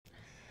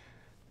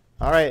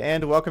All right,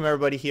 and welcome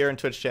everybody here in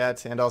Twitch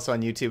chat and also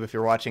on YouTube if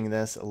you're watching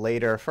this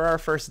later for our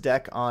first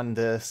deck on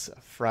this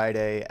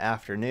Friday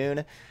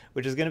afternoon,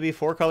 which is going to be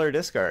 4-color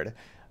discard.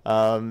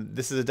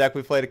 This is a deck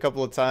we played a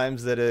couple of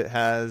times that it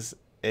has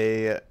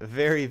a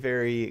very,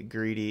 very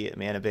greedy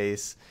mana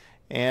base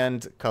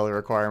and color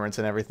requirements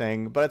and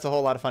everything, but it's a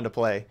whole lot of fun to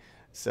play.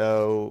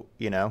 So,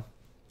 you know,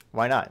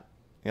 why not?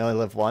 You only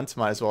live once,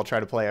 might as well try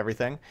to play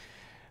everything.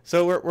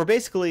 So we're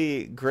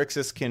basically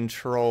Grixis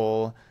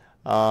control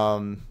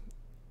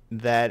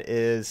that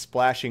is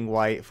splashing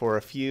white for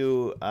a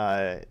few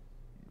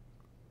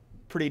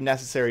pretty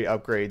necessary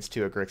upgrades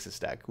to a Grixis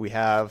deck. We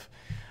have,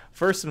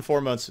 first and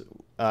foremost,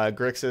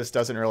 Grixis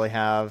doesn't really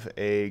have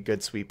a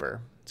good sweeper.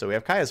 So we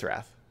have Kaya's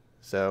Wrath.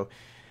 So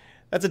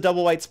that's a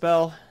double white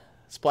spell.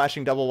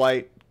 Splashing double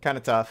white, kind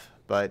of tough,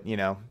 but you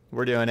know,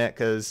 we're doing it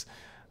because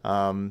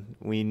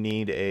we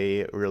need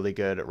a really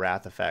good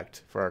Wrath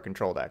effect for our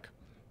control deck.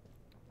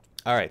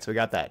 All right, so we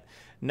got that.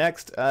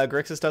 Next,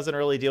 Grixis doesn't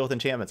really deal with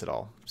enchantments at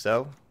all,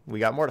 so we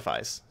got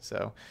Mortifies.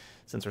 So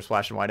since we're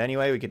splashing white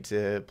anyway, we get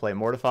to play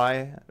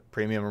Mortify,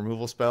 premium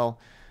removal spell.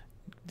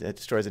 It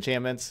destroys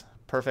enchantments,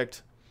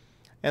 perfect.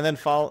 And then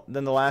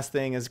the last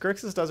thing is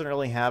Grixis doesn't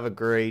really have a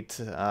great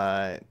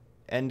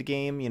end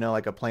game, you know,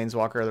 like a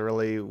Planeswalker that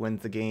really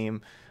wins the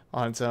game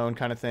on its own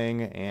kind of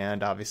thing,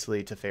 and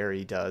obviously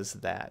Teferi does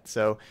that.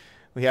 So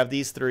we have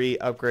these three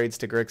upgrades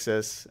to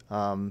Grixis,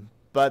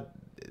 but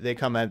they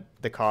come at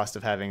the cost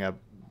of having a,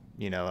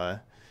 you know,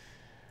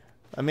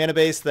 a mana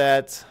base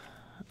that,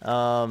 you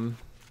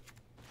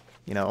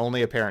know,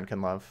 only a parent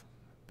can love,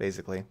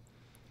 basically.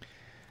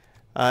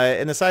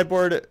 In the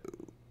sideboard,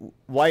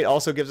 white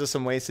also gives us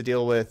some ways to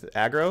deal with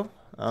aggro,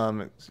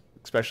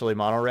 especially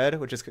mono red,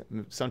 which is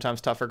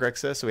sometimes tough for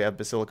Grixis. So we have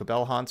Basilica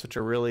Bellhaunts, which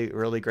are really,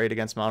 really great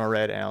against mono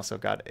red, and I also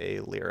got a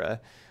Lyra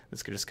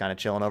that's just kind of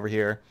chilling over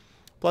here.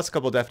 Plus a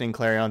couple Deafening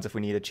Clarions if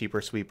we need a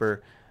cheaper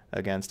sweeper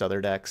against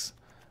other decks.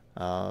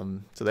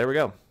 So there we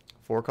go.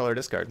 4-color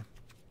discard.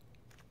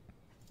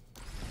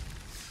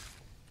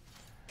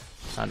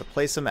 Time to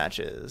play some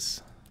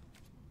matches.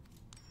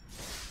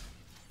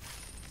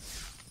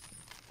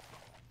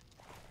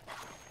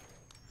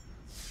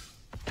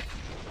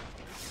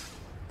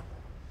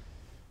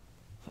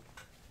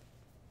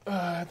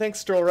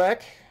 Thanks,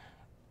 Strollrack.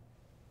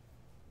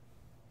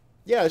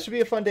 Yeah, it should be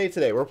a fun day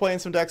today. We're playing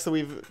some decks that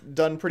we've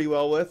done pretty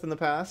well with in the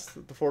past.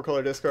 The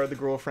 4-color discard, the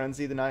Gruul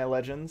Frenzy, the Naya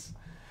Legends.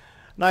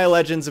 Naya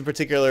Legends in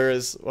particular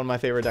is one of my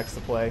favorite decks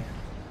to play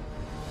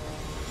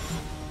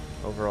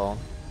overall.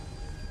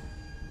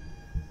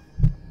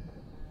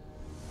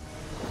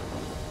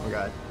 Oh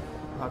god.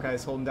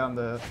 Hawkeye's holding down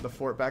the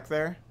fort back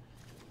there.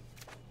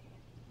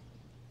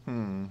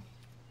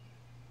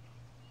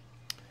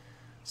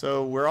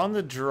 So we're on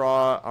the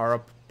draw. Our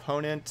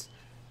opponent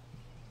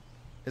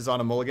is on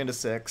a mulligan to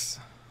 6.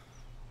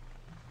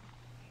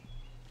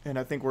 And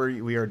I think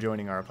we are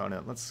joining our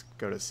opponent. Let's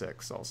go to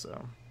 6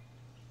 also.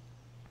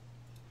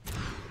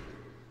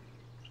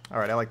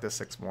 Alright, I like this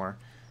 6 more.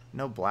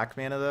 No black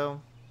mana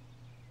though.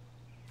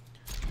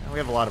 We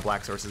have a lot of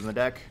black sources in the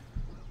deck.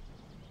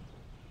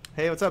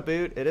 Hey, what's up,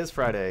 Boot? It is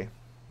Friday.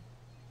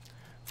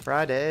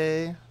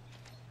 Friday.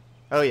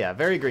 Oh yeah,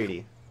 very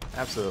greedy.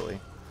 Absolutely.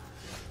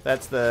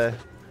 That's the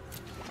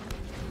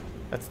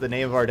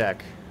name of our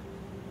deck.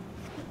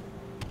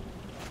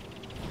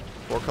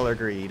 4-color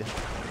greed.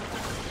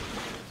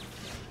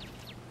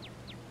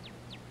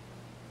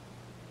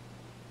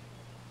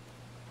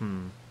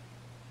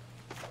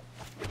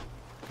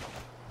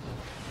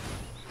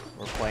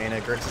 We're playing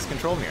a Grixis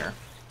Control Mirror.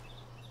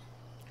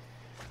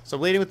 So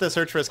I'm leading with the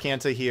Search for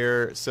Azcanta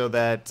here, so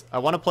that I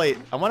want to play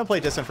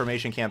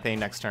Disinformation Campaign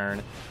next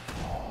turn,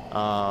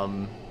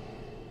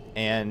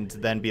 and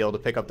then be able to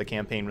pick up the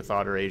campaign with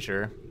Thought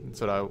Erasure. That's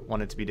what I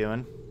wanted to be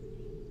doing.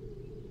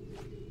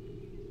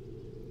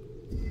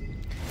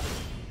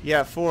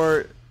 Yeah,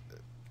 for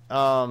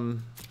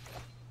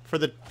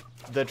the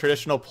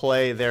traditional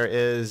play, there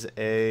is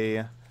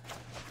a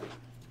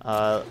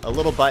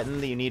little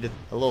button that you need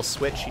a little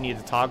switch you need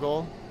to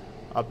toggle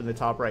up in the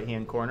top right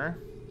hand corner.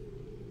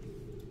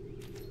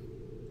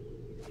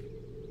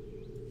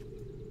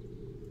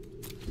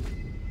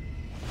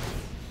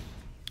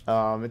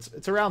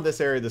 It's around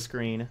this area of the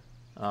screen.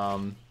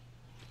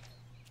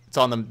 It's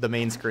on the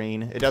main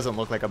screen. It doesn't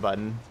look like a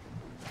button,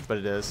 but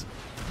it is.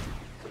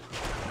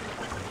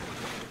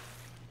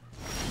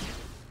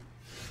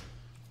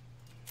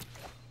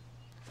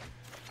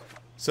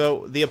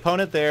 So the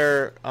opponent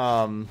there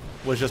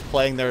was just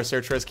playing their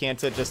Search for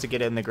Azcanta just to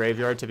get it in the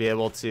graveyard to be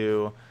able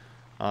to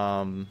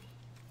have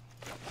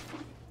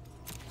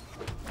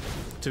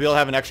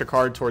an extra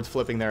card towards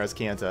flipping their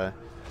Azcanta.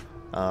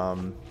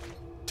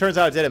 Turns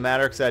out it didn't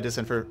matter because that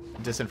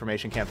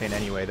disinformation campaign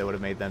anyway that would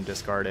have made them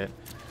discard it.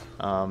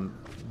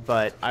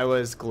 But I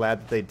was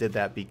glad that they did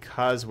that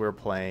because we're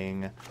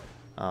playing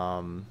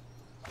yeah,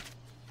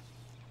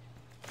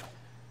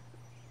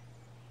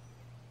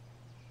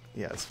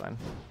 it's fine.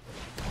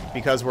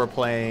 Because we're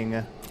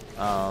playing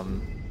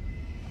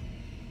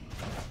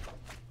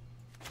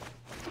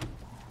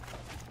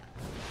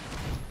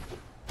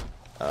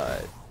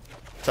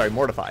sorry,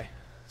 Mortify.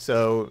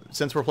 So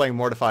since we're playing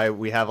Mortify,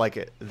 we have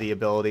like the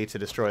ability to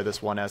destroy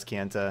this one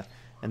Azcanta,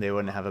 and they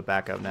wouldn't have a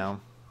backup now.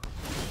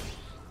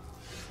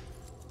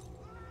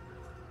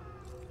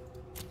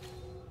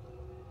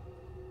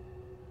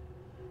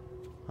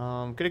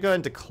 I'm gonna go ahead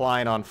and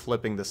decline on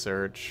flipping the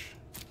Surge.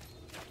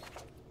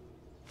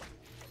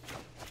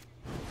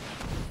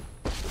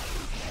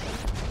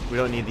 We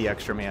don't need the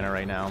extra mana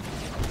right now.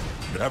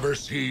 Never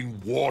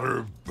seen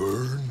water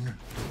burn?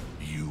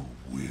 You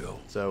will.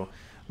 So,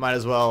 might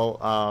as well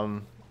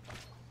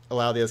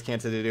allow the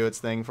Azcanta to do its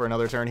thing for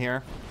another turn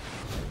here.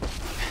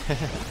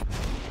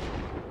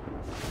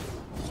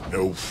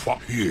 No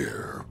fuck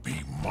here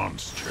be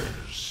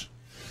monsters.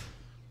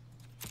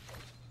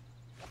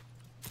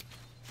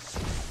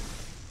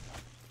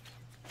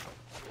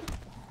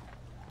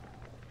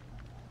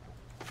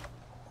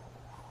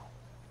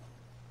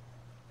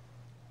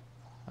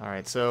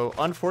 Alright, so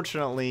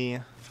unfortunately...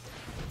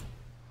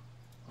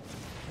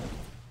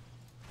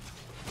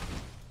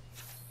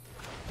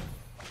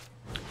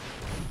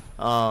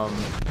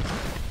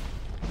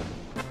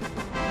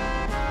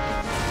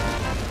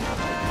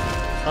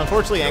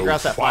 unfortunately,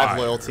 Angrath's at 5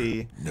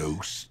 loyalty. No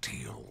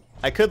steel.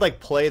 I could like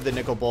play the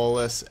Nicol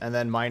Bolas and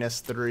then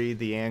 -3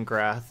 the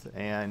Angrath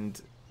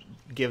and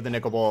give the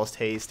Nicol Bolas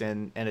haste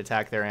and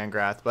attack their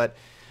Angrath, but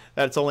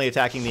that's only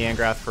attacking the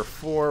Angrath for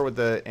 4, with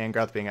the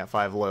Angrath being at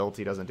 5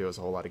 loyalty doesn't do us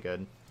a whole lot of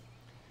good.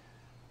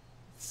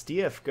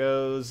 Stief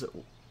goes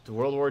to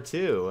World War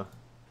II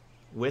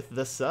with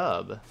the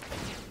sub.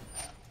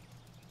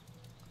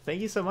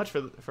 Thank you so much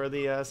for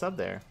the sub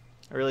there.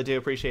 I really do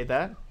appreciate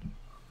that.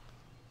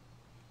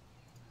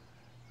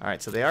 All right,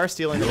 so they are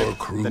stealing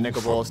the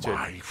Nicol Bolas to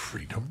my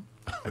freedom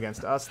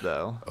against us,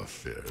 though. A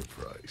fair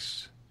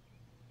price.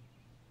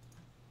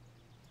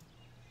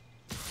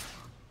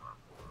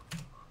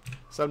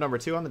 Sub number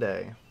 2 on the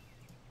day.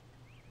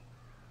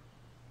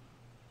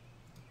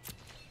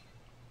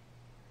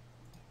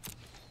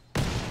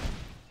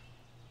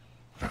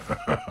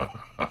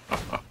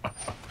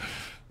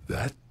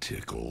 That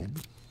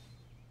tickled.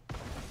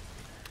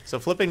 So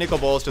flipping Nicol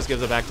Bolas just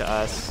gives it back to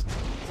us.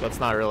 So that's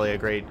not really a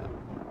great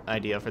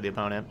idea for the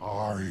opponent.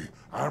 I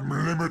am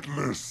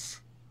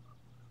limitless.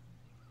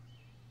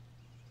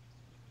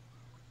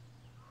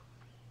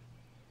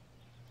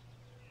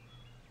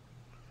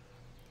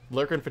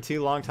 Lurking for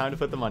too long, time to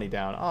put the money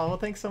down. Oh, well,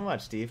 thanks so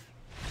much, Steve.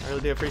 I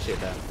really do appreciate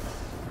that.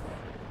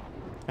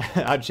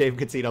 I'd shave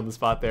concede on the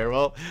spot there.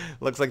 Well,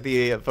 looks like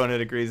the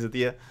opponent agrees with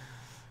you.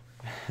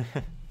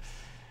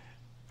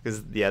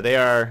 Because, yeah,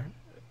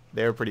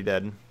 they're pretty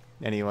dead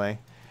anyway.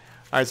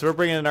 All right, so we're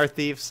bringing in our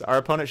Thieves. Our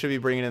opponent should be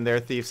bringing in their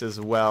Thieves as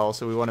well,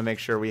 so we want to make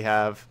sure we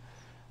have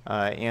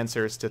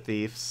answers to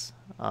Thieves.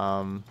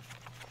 Even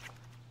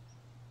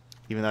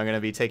though I'm going to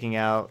be taking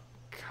out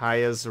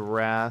Kaya's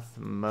Wrath,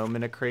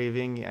 Moment of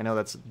Craving. I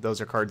know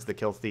those are cards that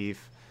kill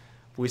Thief.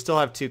 But we still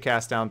have 2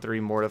 Cast Down, 3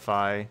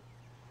 Mortify.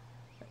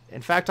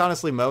 In fact,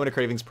 honestly, Moment of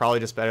Craving is probably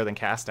just better than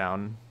Cast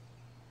Down.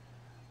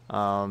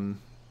 I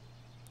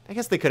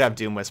guess they could have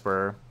Doom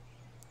Whisperer.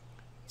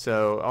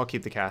 So I'll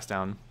keep the Cast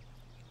Down.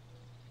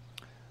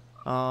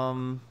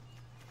 I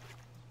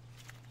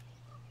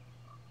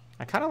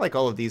kind of like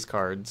all of these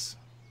cards.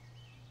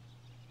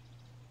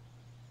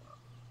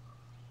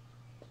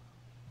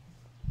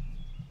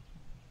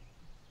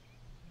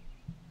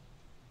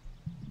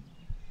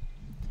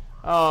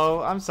 Oh,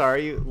 I'm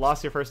sorry. You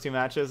lost your first 2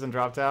 matches and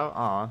dropped out?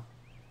 Aw.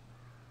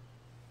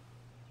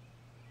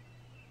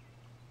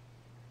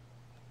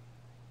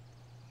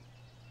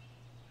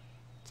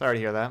 Sorry to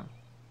hear that.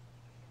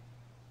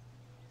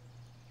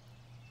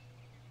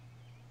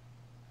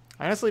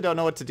 I honestly don't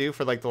know what to do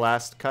for like the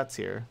last cuts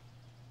here.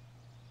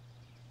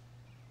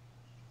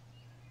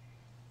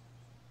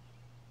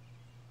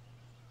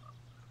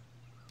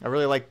 I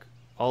really like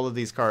all of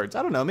these cards.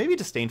 I don't know, maybe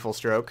Disdainful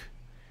Stroke.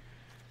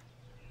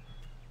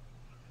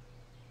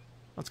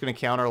 That's gonna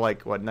counter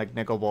like what,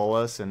 Nicol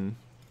Bolas, and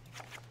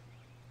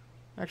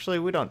actually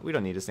we don't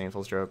need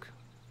Disdainful Stroke.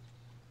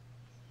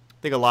 I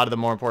think a lot of the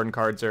more important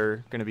cards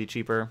are gonna be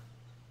cheaper.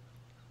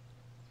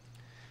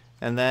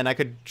 And then I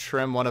could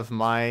trim one of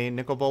my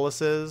Nicol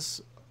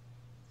Bolases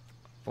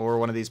or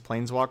one of these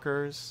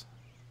Planeswalkers.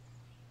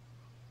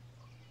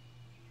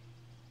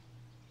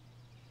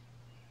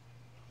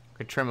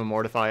 Could trim a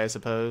Mortify, I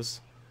suppose.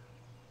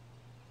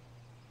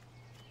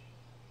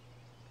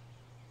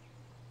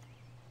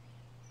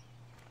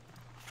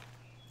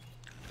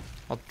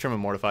 I'll trim a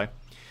Mortify.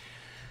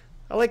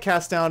 I like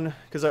Cast Down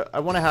because I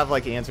want to have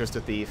like answers to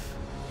Thief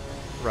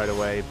right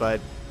away, but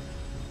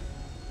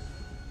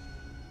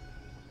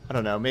I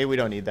don't know. Maybe we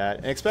don't need that,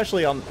 and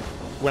especially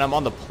when I'm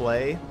on the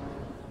play.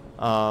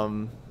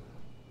 I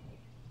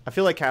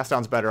feel like Cast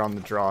Down's better on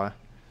the draw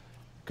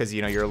because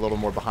you're a little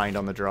more behind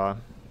on the draw.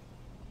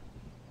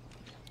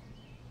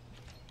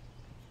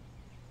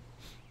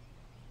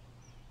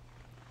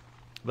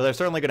 But they're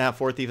certainly going to have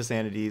 4 Thief of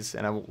Sanities,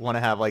 and I want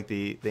to have like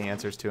the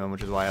answers to them,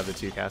 which is why I have the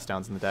 2 Cast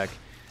Downs in the deck.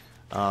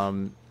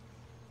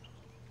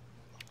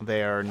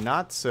 They are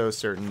not so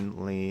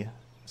certainly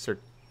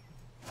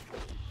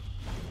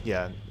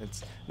Yeah,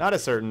 it's not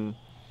as certain,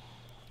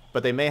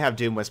 but they may have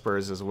Doom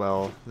Whisperers as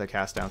well that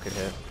cast down could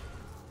hit.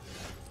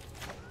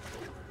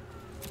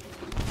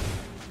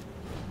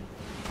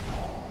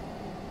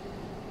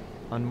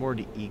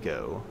 Unmoored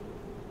Ego.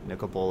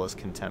 Nicol Bolas,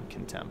 Contempt.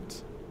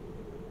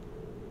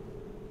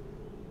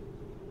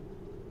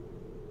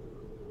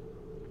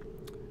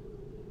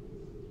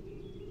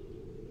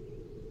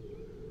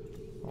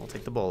 I'll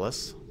take the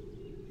Bolas.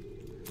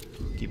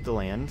 Keep the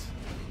land.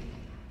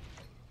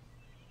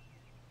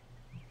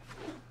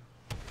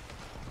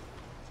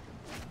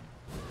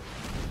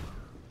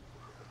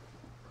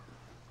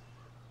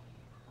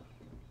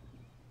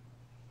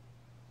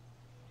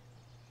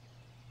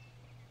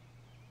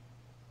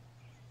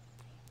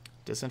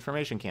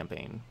 Disinformation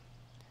campaign.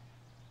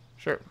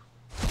 Sure.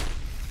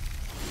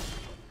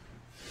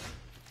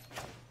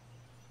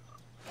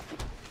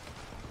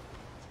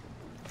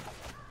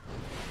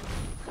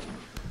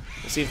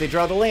 Let's see if they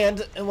draw the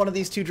land in one of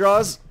these two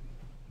draws.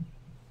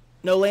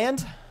 No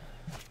land?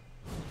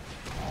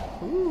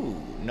 Ooh,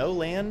 no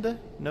land,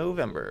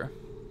 November.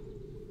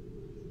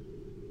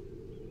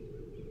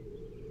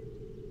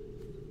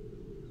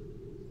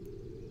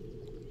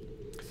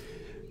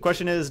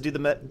 Question is, do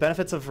the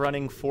benefits of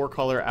running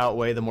 4-color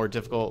outweigh the more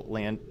difficult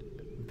land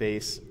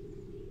base,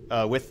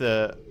 with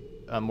the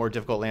more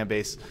difficult land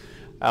base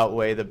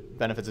outweigh the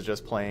benefits of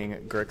just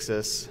playing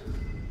Grixis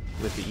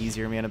with the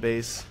easier mana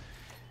base?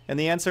 And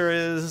the answer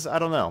is, I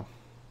don't know.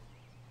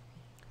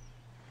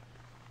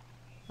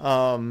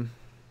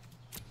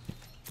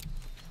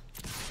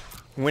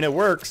 When it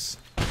works,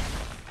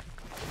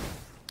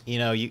 you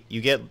know,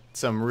 you get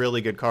some really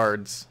good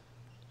cards.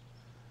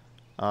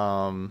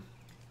 Go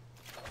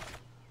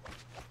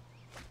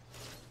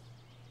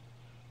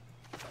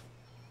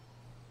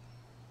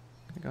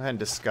ahead and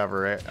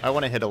discover it. I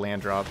want to hit a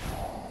land drop.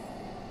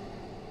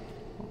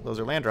 Those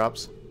are land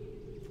drops.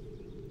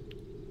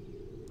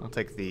 I'll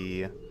take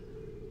the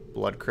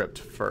Blood Crypt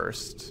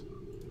first,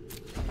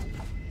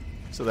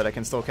 so that I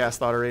can still cast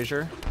Thought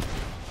Erasure.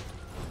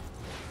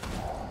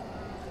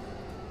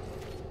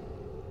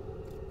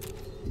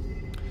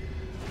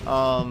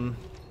 But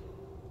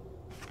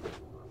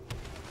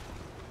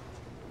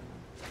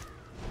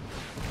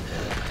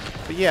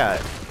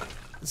yeah,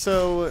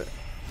 so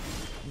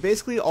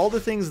basically all the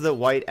things that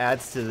white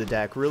adds to the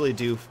deck really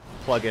do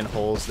plug in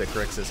holes that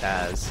Grixis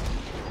has.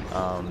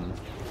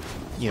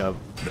 You know,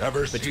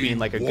 between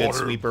like a good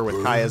sweeper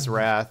with Kaya's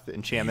Wrath,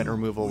 enchantment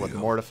removal with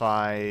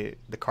Mortify,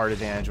 the card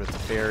advantage with the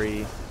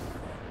Fairy.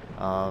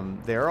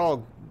 They're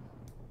all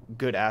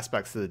good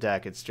aspects to the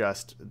deck. It's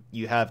just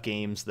you have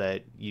games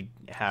that you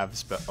have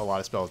a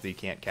lot of spells that you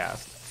can't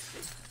cast.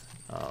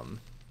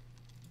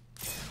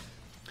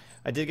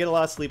 I did get a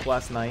lot of sleep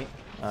last night.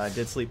 I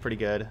did sleep pretty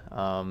good.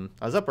 I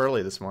was up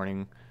early this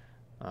morning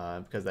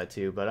because of that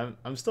too, but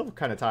I'm still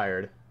kind of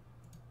tired.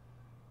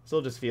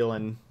 Still just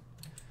feeling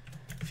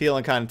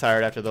kind of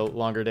tired after the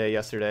longer day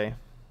yesterday.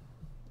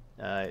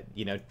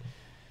 You know,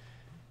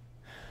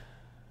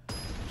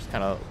 just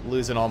kind of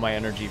losing all my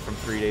energy from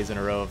 3 days in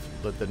a row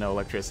with the no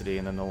electricity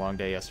and then the long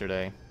day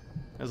yesterday.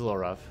 It was a little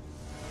rough.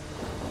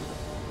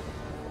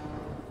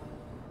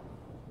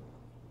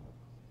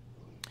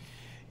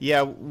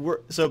 Yeah,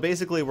 so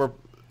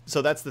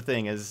that's the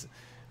thing is,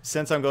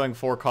 since I'm going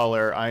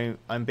 4-color,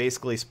 I'm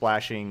basically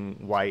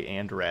splashing white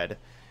and red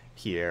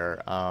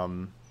here.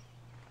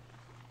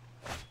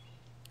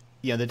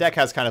 You know, the deck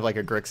has kind of like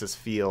a Grixis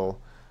feel,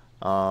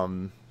 but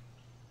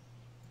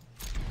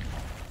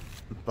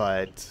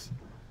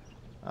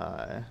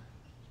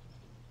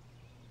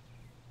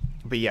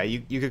yeah,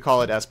 you could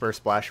call it Esper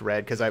Splash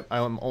Red, because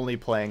I'm only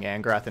playing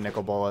Angrath and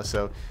Nicol Bolas,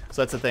 so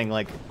that's the thing.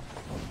 Like,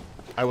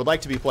 I would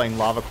like to be playing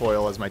Lava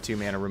Coil as my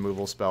 2-mana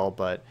removal spell,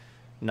 but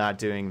not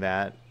doing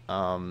that.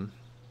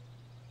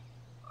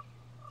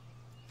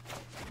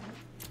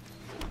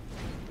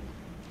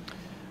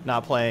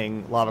 Not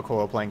playing Lava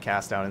Coil, playing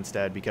Cast Down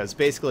instead, because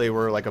basically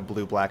we're like a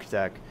blue-black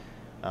deck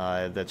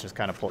that's just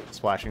kind of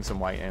splashing some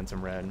white and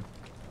some red.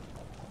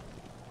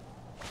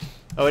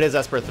 Oh, it is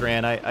Esper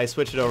Thran. I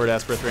switched it over to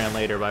Esper Thran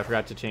later, but I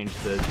forgot to change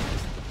the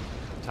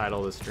title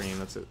of the stream.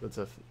 That's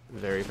a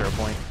very fair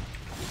point.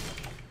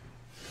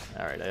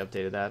 Alright, I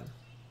updated that.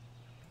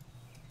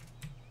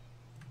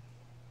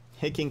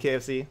 Hey, King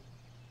KFC.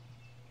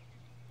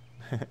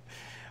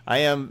 I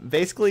am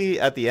basically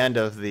at the end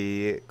of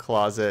the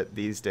closet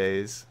these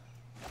days.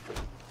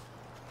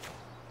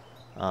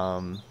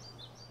 I'm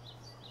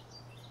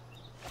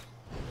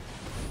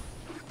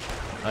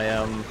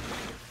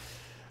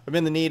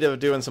in the need of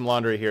doing some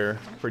laundry here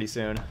pretty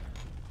soon.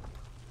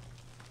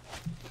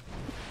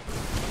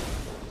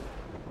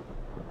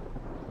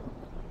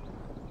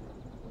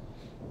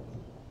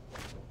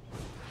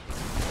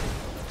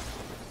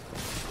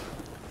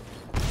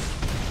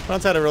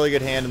 Opponents had a really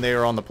good hand and they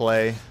were on the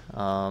play.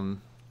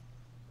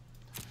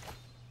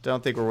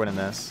 Don't think we're winning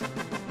this.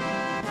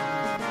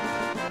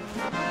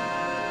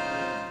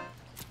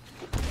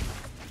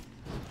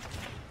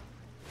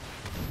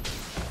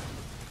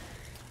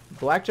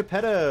 Black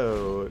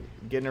Geppetto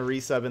getting a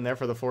resub in there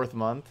for the 4th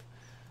month.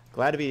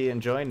 Glad to be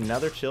enjoying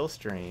another chill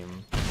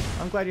stream.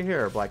 I'm glad you're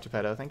here, Black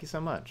Geppetto. Thank you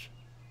so much.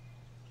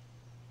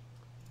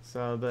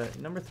 So, the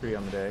number 3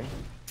 on the day.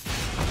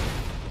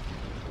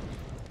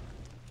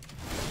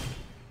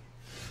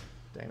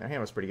 Dang, their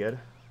hand was pretty good.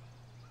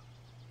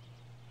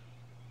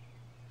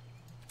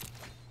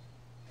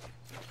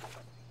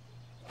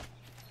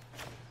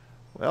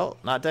 Well,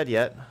 not dead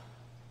yet.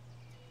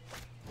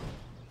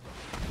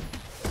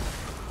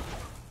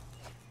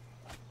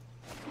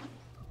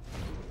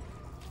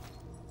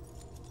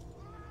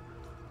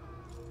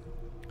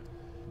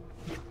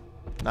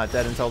 Not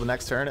dead until the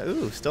next turn.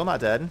 Ooh, still not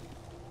dead.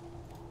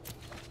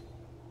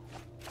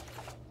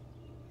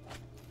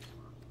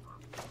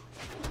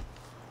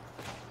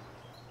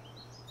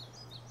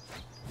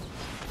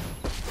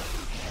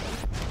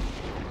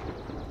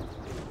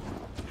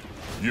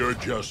 You're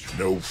just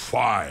no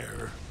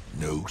fire,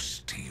 no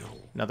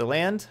steel. Another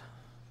land.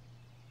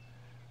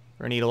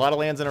 We're gonna need a lot of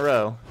lands in a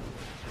row.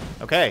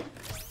 Okay,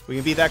 we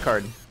can beat that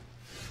card.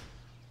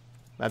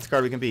 That's a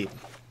card we can beat.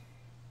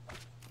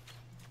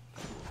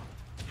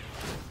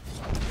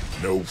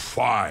 No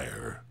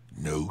fire,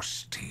 no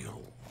steel.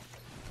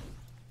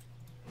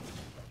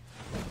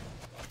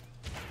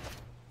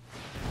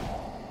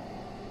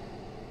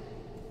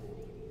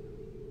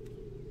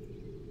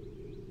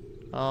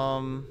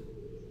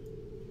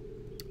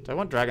 Do I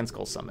want Dragon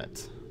Skull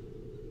Summit?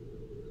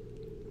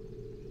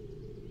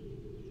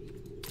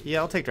 Yeah,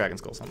 I'll take Dragon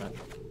Skull Summit.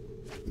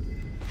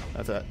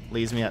 That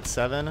leaves me at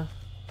 7.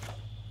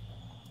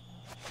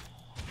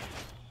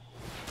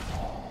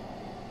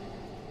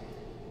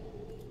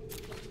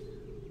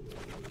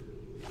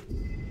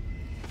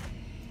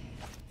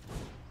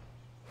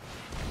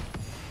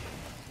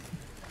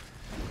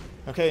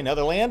 Okay,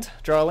 another land.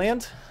 Draw a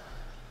land.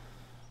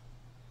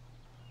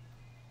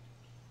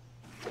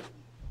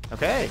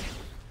 Okay.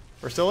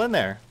 We're still in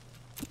there.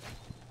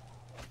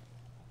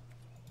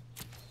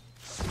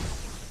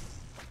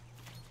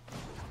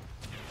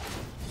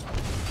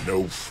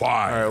 No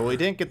fire. Alright, well, we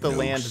didn't get the no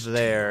land steel.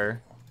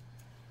 there.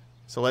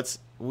 So I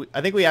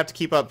think we have to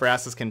keep up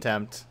Brass's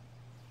Contempt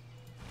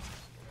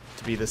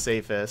to be the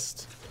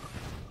safest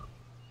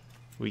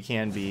we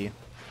can be.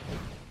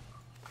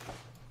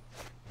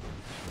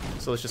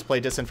 So let's just play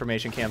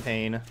Disinformation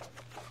Campaign.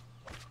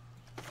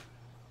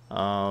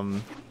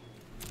 Hold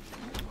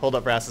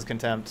up Brass's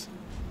Contempt.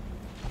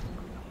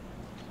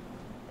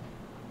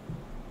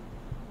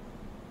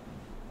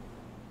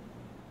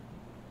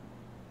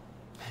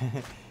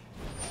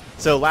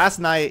 So last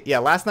night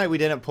we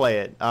didn't play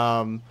it.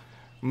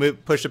 We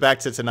pushed it back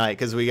to tonight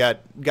because we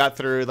got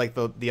through like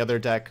the other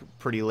deck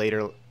pretty late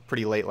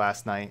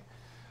last night.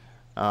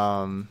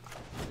 So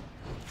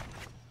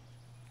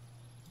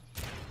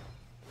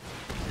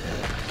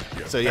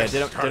yeah,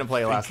 didn't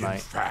play it last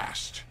night.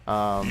 Fast.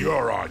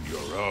 You're on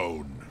your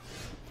own.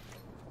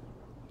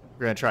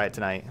 We're gonna try it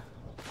tonight.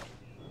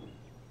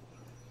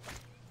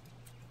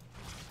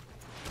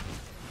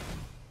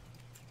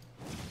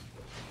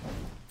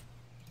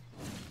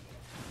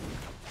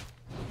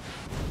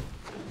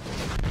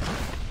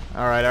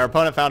 Alright, our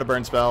opponent found a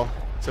burn spell,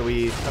 so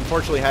we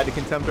unfortunately had to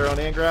contempt our own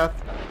Angrath.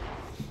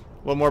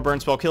 One more burn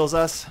spell kills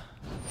us.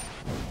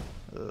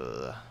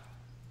 Ugh.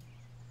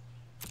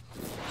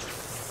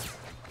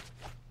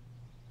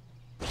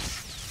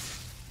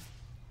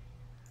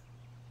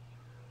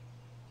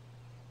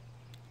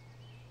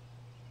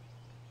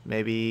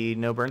 Maybe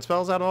no burn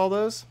spells out of all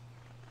those?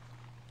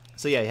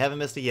 So yeah, you haven't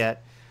missed it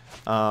yet.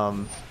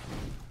 Kind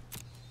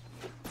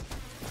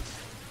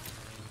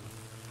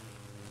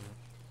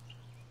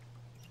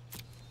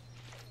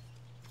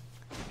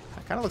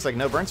of looks like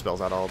no burn spells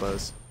out of all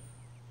those.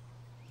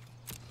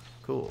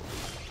 Cool.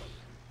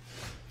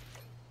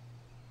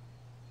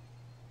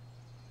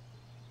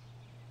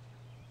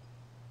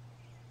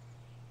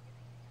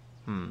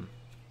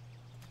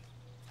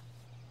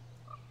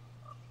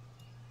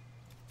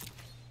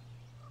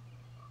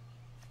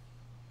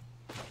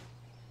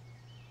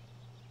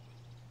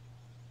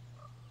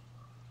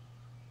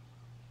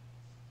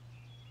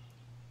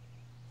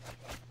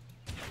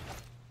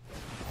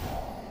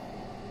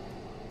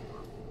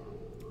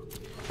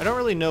 I don't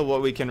really know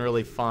what we can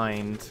really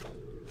find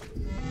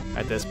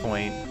at this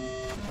point.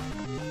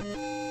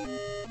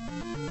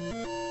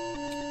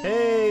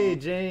 Hey,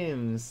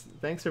 James.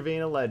 Thanks for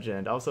being a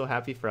legend. Also,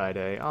 happy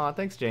Friday. Aw,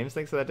 thanks, James.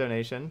 Thanks for that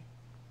donation.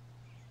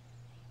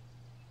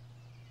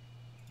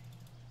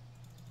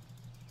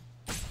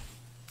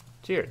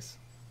 Cheers.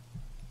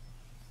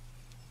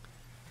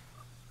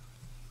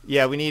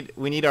 Yeah, we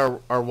need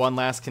our one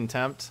last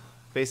contempt,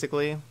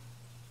 basically.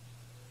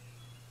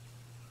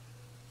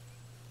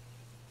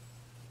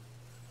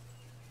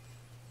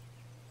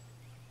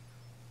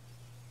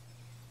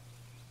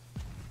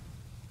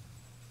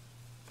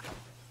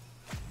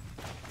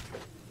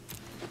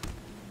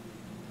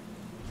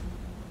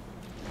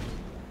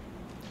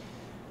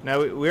 Now,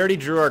 we already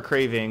drew our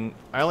Craving.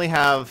 I only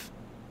have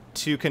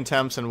 2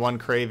 Contempts and 1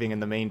 Craving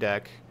in the main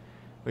deck.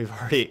 We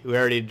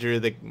already drew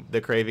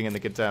the Craving and the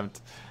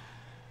Contempt.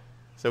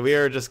 So we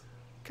are just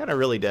kind of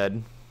really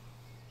dead.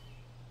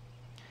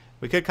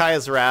 We could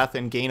Kaya's Wrath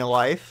and gain a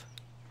life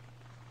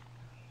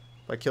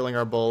by killing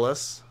our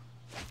Bolus.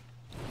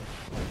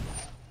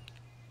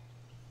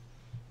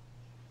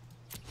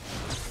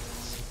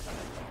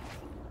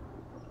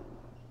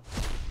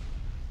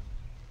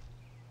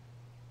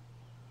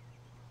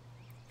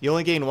 You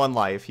only gain 1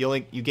 life.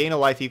 You gain a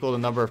life equal to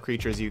the number of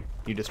creatures you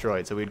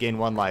destroyed. So we'd gain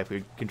 1 life.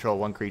 We'd control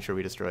 1 creature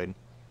we destroyed.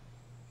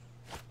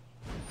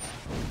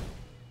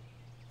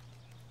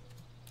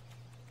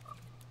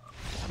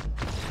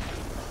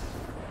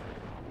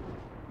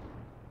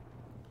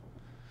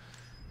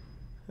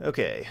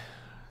 Okay,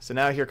 so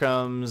now here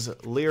comes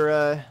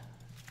Lyra,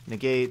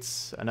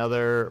 negates,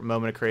 another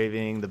Moment of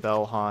Craving, the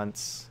Bell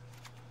Haunts,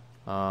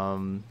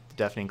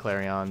 Deafening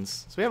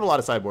Clarions. So we have a lot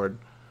of sideboard.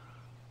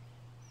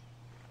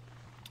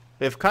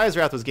 If Kaya's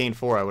Wrath was gain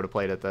 4, I would have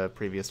played it the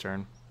previous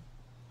turn.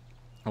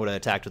 I would have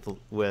attacked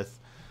with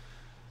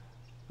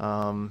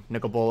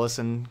Nicol Bolas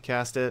and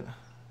cast it.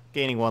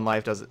 Gaining 1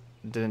 life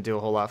didn't do a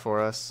whole lot for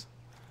us.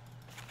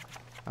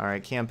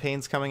 Alright,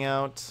 Campaign's coming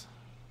out.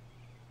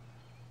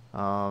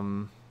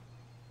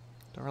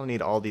 Don't really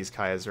need all these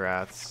Kaya's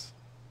Wraths.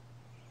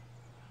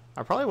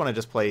 I probably want to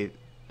just play...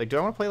 Like, do I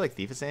want to play, like,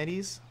 Thief of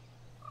Sanities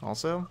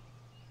also?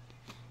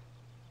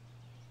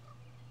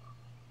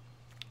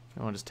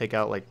 I want to just take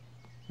out, like...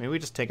 Maybe we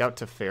just take out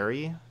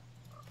Teferi?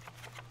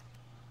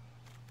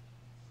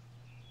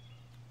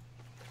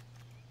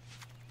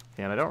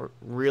 And I don't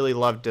really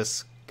love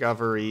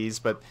Discoveries,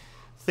 but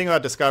the thing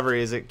about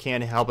Discovery is it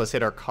can help us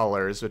hit our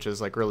colors, which is,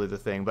 like, really the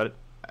thing. But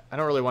I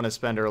don't really want to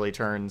spend early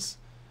turns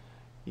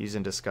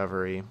using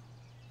Discovery.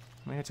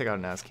 I'm going to take out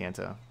an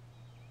Azcanta.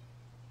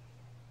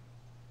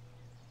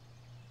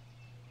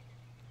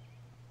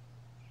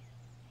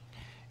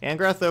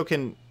 Angrath, though,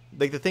 can...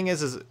 Like, the thing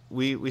is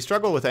we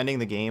struggle with ending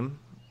the game,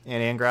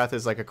 and Angrath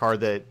is, like, a card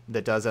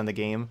that does end the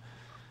game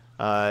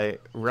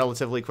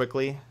relatively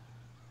quickly.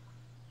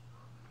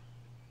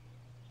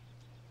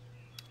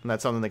 And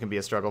that's something that can be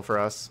a struggle for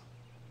us.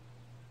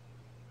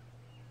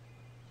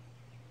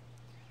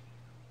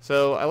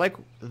 So I like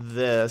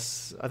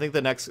this. I think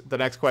the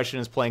next question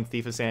is playing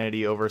Thief of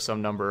Sanity over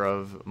some number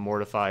of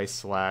Mortify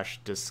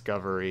 /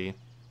 Discovery.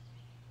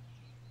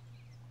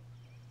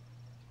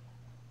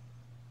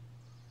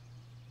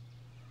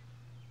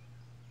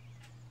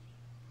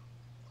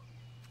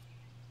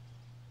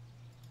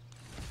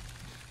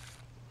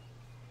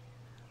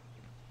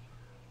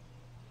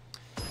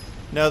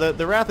 No,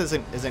 the Wrath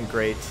isn't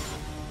great.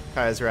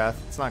 Kaya's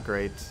Wrath, it's not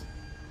great.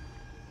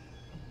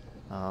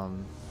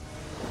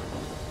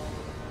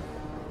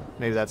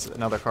 Maybe that's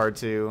another card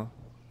to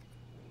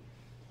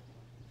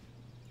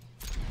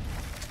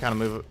kind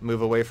of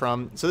move away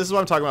from. So this is what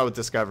I'm talking about with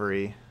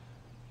Discovery.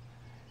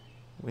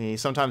 We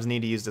sometimes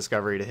need to use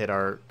Discovery to hit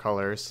our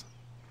colors.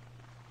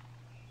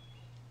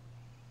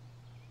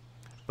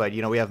 But,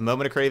 you know, we have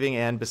Moment of Craving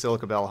and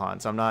Basilica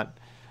Bellhaunt, so I'm not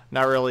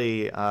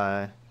really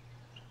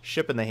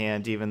shipping the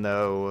hand, even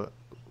though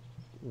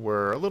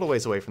we're a little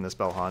ways away from this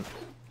Bellhaunt,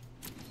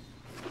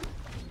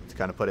 to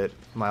kind of put it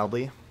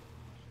mildly.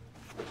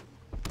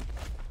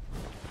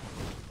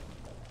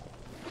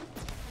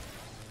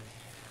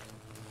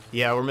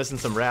 Yeah, we're missing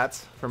some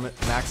rats from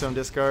Maximum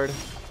Discard.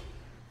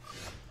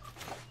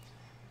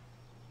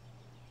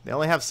 They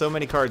only have so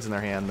many cards in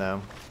their hand,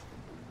 though.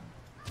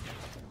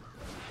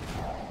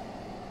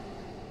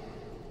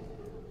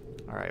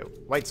 Alright,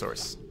 White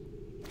Source.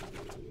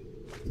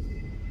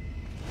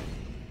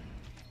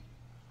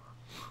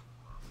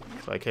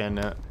 So I can...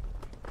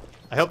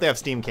 I hope they have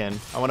Steamkin.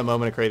 I want a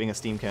Moment of Craving a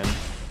Steamkin.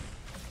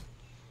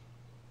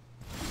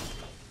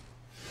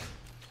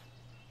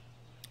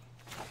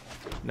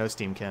 No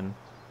Steamkin.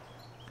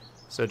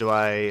 So do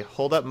I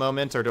hold up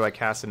Moment or do I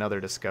cast another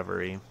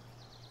Discovery?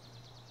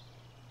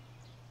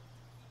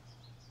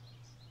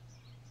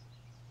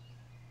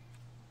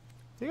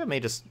 I think I may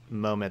just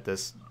Moment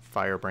this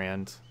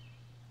Firebrand.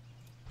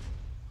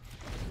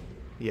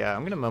 Yeah,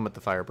 I'm going to Moment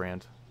the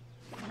Firebrand.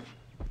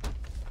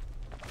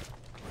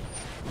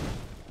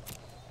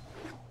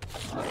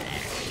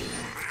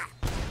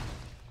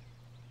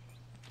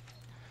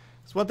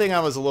 So one thing I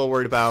was a little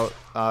worried about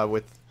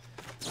with...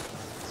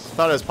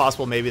 thought it was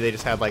possible maybe they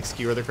just had like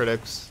Skewer the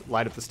Critics,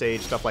 Light Up the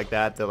Stage, stuff like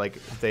that, that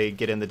like they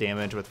get in the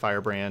damage with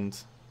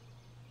Firebrand.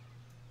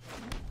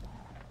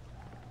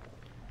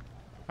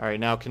 Alright,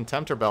 now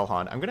Contempt or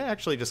Bellhaunt. I'm going to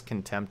actually just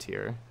Contempt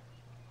here.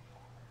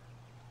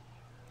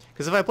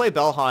 Because if I play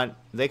Bellhaunt,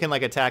 they can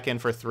like attack in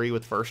for 3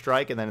 with First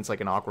Strike, and then it's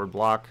like an awkward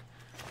block.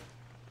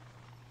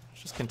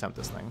 Let's just Contempt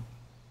this thing.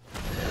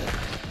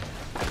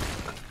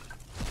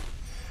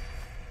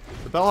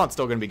 The Bellhaunt's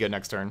still going to be good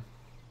next turn.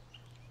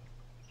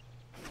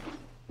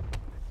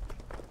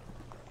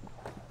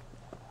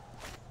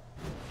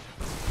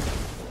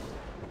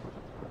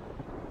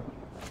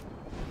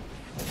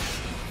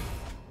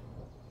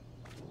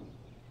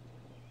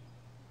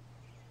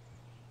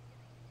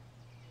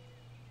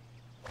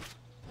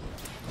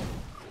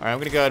 Alright, I'm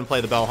going to go ahead and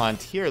play the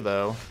Bellhaunt here,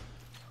 though.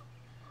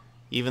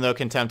 Even though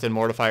Contempt and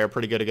Mortify are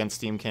pretty good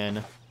against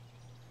Steamkin.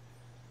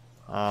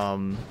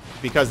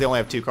 because they only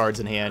have 2 cards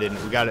in hand, and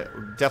we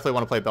definitely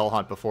want to play Bell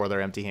Hunt before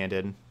they're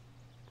empty-handed.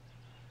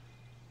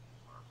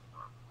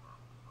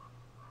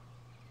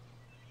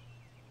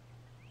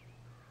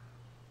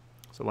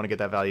 So want to get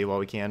that value while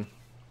we can.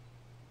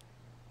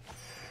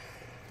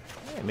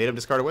 Yeah, made him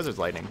discard a Wizard's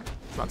Lightning.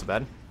 It's not so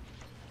bad.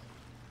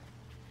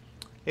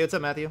 Hey, what's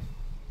up, Matthew?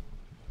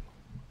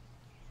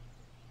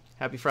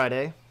 Happy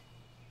Friday.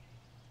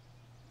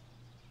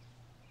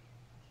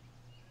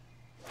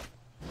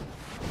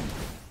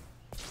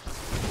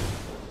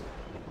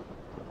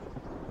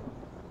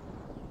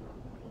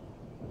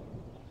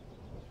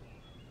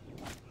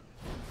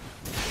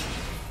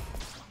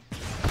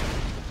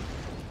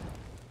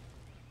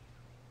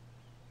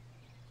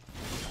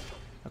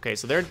 Okay,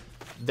 so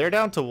they're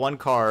down to 1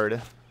 card.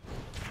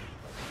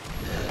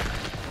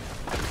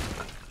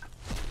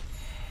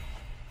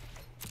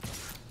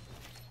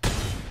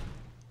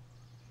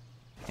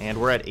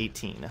 And we're at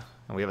 18,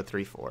 and we have a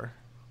 3-4.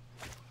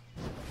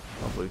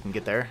 Hopefully we can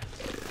get there.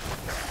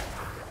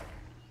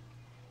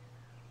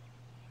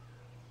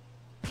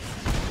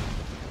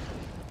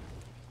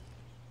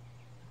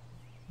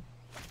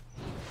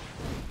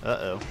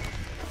 Uh-oh.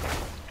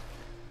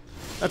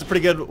 That's a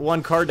pretty good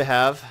 1 card to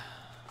have.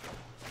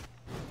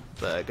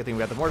 But good thing we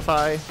got the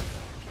Mortify.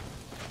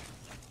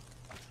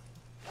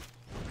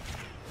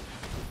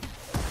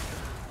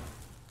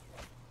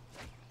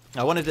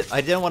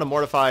 I didn't want to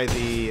mortify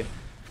the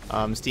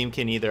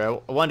Steamkin either.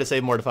 I wanted to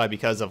save Mortify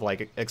because of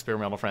like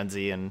Experimental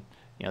Frenzy, and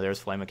you know there's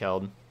Flame of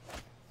Keld.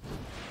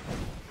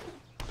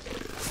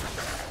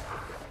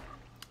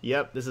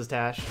 Yep, this is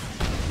Tash.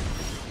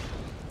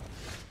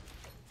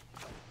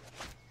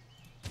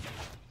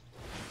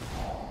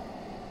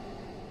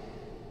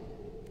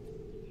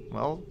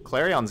 Well,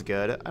 Clarion's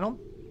good. I don't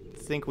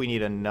think we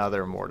need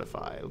another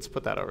Mortify. Let's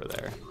put that over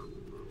there.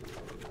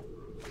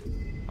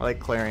 I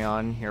like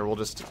Clarion. Here, we'll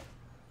just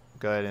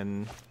go ahead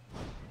and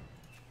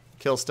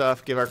kill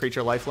stuff, give our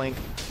creature lifelink.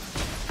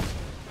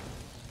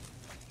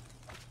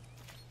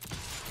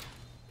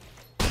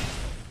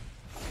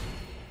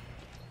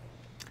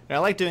 And I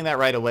like doing that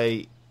right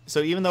away.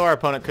 So even though our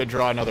opponent could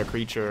draw another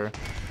creature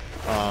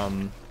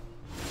to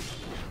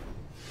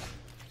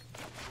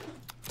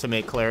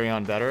make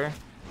Clarion better,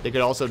 they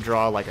could also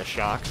draw like a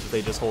shock that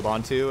they just hold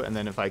on to, and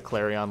then if I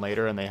Clarion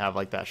later and they have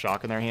like that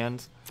shock in their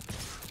hand,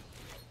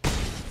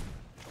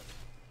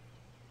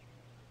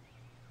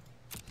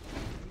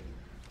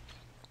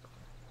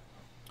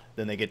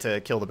 then they get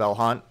to kill the Bell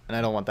Haunt, and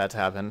I don't want that to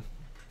happen.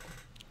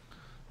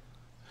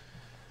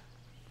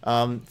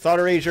 Thought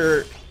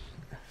Erasure,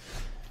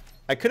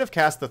 I could have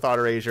cast the Thought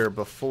Erasure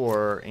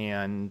before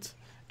and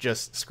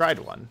just scryed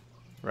one,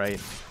 right?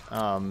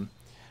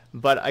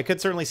 But I could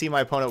certainly see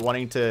my opponent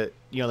wanting to,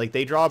 you know, like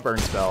they draw a burn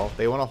spell,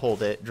 they want to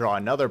hold it, draw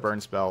another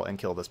burn spell, and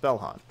kill this Bell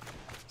Haunt.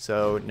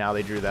 So now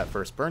they drew that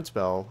first burn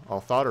spell,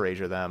 I'll Thought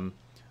Erasure them,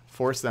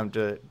 force them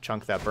to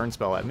chunk that burn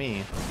spell at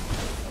me,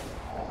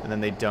 and then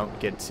they don't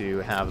get to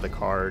have the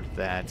card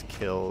that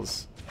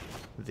kills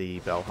the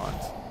Bell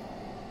Haunt.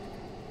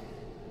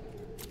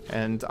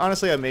 And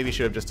honestly, I maybe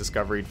should have just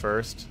Discoveried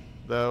first,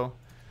 though,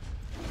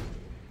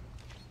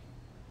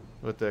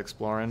 with the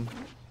Explorin'.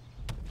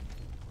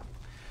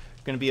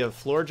 Going to be a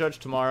floor judge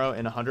tomorrow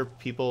in 100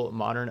 people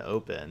Modern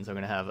Opens. I'm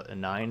going to have a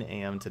 9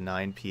 a.m. to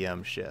 9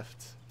 p.m.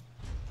 shift.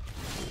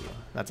 Ooh,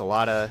 that's a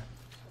lot of...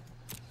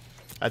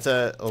 That's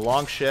a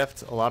long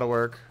shift, a lot of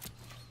work.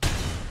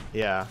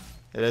 Yeah,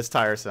 it is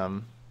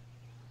tiresome.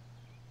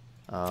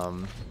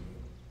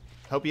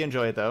 Hope you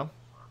enjoy it, though.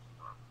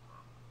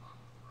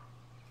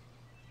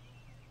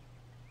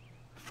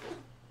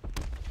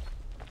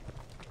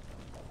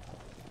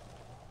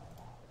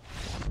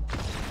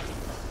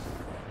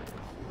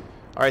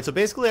 Alright, so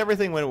basically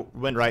everything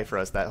went right for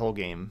us that whole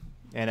game.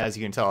 And as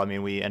you can tell, I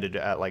mean, we ended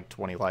at like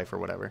 20 life or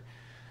whatever.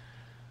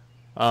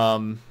 It's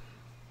going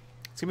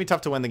to be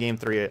tough to win the game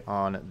 3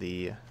 on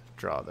the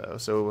draw, though.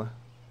 So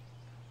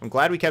I'm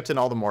glad we kept in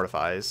all the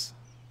Mortifies.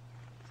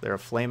 They're a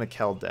Flame of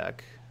Keld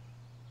deck.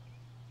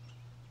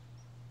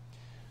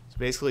 So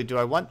basically, do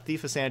I want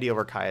Thief of Sanity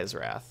over Kaya's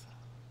Wrath?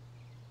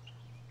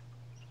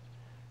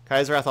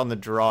 Kaya's Wrath on the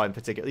draw in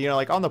particular. You know,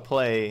 like on the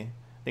play,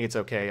 I think it's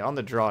okay. On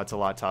the draw, it's a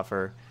lot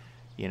tougher.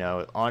 You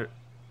know,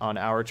 on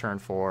our turn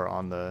 4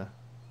 on the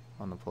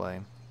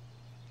play,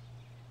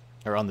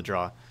 or on the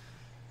draw,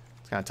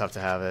 it's kind of tough to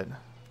have it.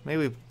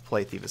 Maybe we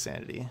play Thief of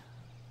Sanity.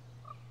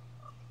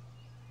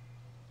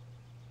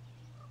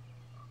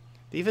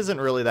 Thief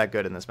isn't really that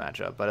good in this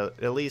matchup, but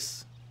at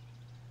least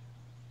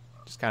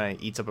just kind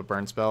of eats up a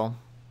burn spell.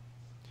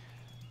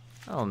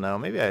 I don't know.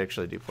 Maybe I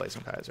actually do play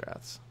some Kaya's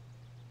Wraths.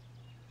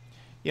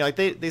 You know, like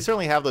they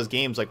certainly have those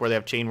games like where they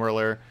have Chain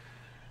Whirler,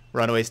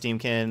 Runaway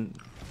Steamkin.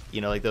 You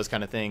know, like those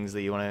kind of things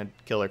that you want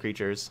to kill their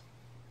creatures.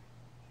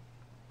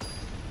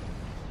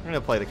 I'm going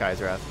to play the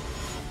Kaya's Wrath.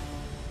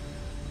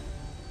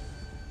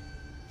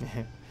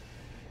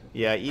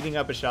 Yeah, eating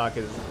up a shock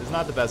is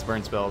not the best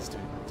burn spells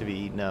to be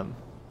eaten up.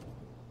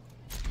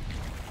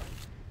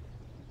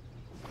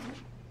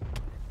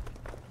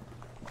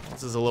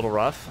 This is a little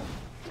rough.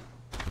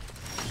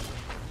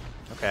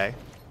 Okay.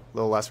 A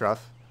little less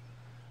rough.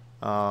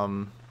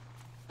 So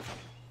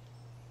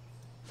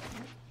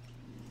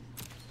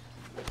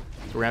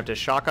we're going to have to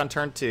shock on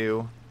turn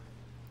 2.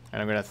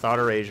 And I'm going to Thought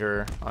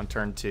Erasure on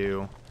turn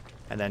 2.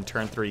 And then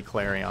turn 3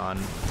 Clarion.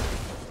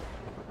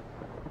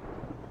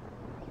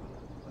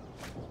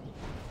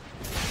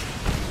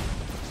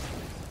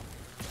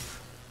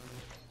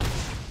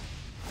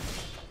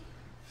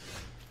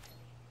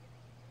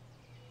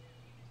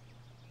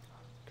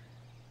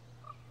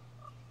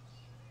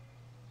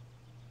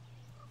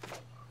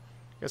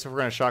 Guess if we're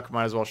going to shock,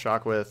 might as well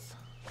shock with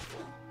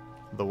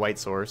the white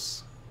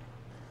source.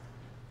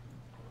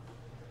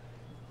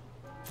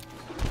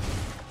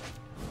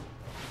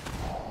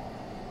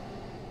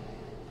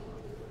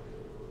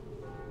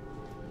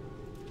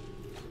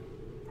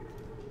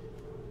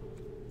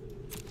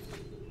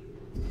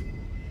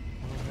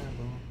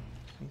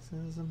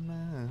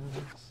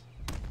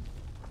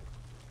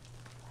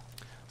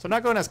 So I'm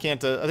not going as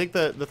Kanta. I think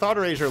the Thought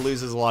Erasure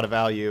loses a lot of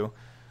value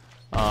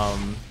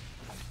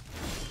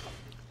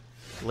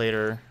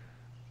later.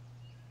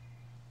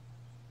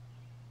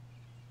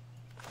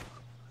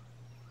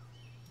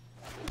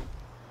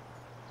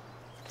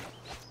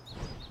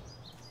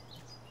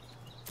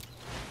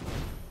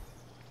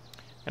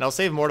 And I'll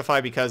save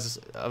Mortify because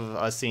of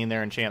us seeing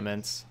their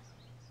enchantments.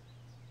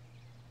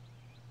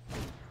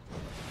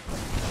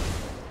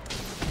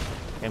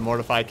 And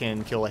Mortify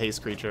can kill a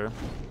haste creature.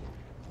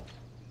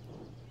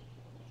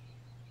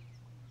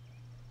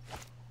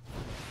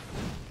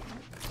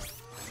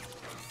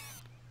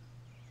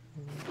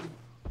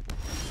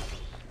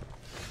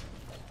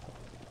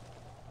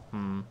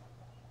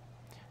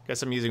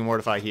 Guess I'm using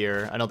Mortify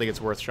here. I don't think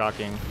it's worth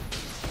shocking.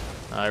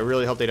 I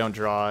really hope they don't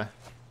draw.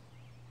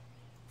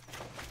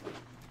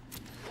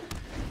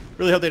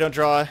 Really hope they don't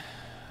draw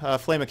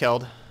Flame of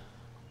Keld.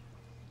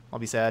 I'll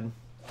be sad.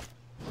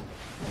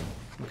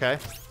 Okay.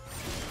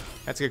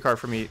 That's a good card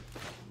for me.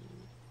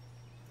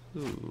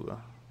 Ooh.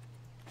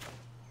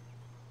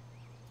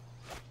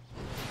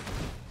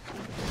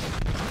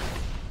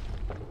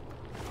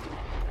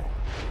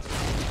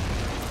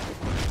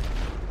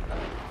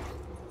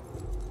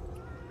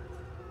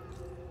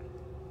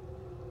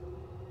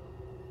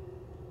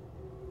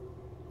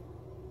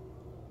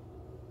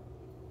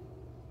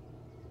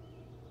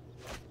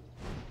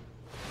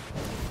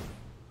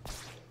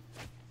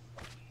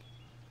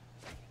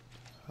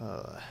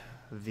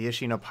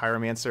 Viashino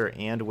Pyromancer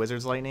and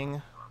Wizard's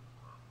Lightning.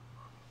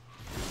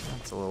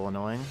 That's a little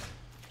annoying.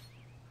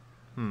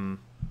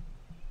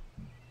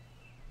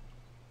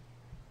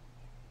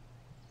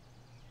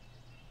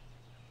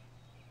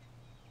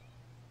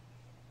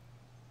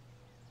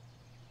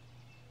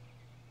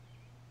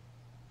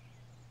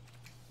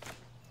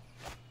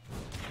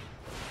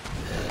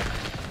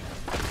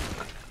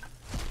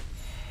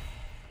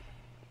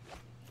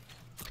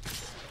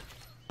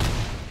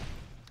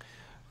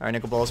 Alright,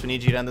 Nicol Bolas, we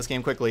need you to end this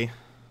game quickly.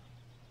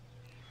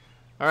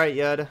 Alright,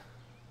 Yud.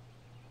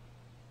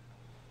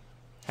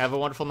 Have a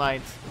wonderful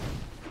night.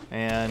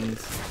 And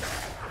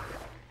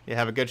you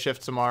have a good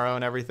shift tomorrow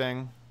and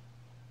everything.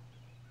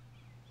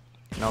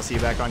 And I'll see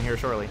you back on here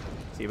shortly.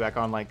 See you back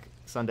on, like,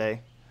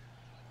 Sunday.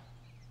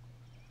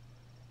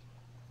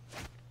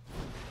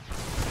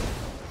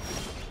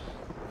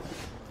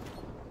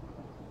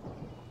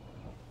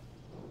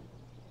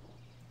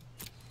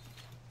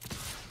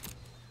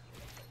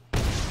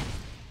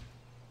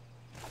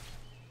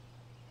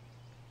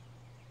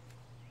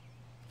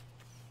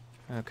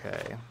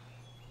 Okay.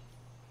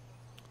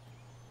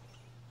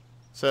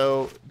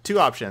 So, two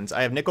options.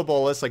 I have Nicol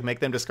Bolas, like make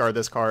them discard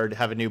this card,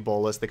 have a new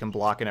Bolas that can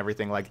block and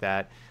everything like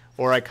that.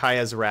 Or I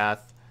Kaya's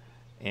Wrath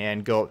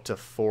and go up to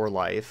 4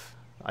 life.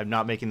 I'm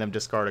not making them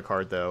discard a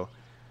card though.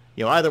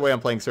 You know, either way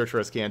I'm playing Search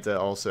for Azcanta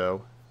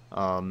also.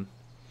 So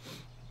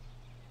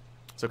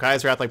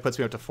Kaya's Wrath like puts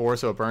me up to 4,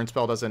 so a burn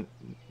spell doesn't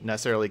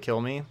necessarily kill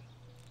me.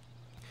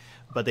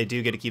 But they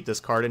do get to keep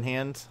this card in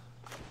hand.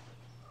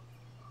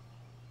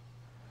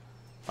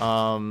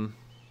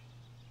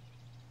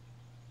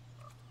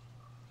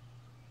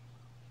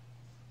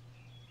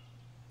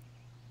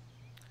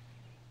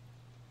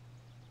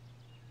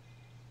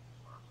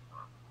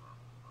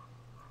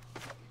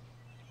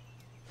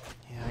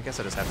 Yeah, I guess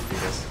I just have to do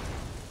this.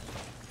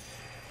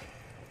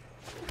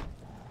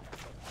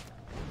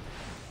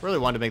 Really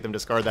wanted to make them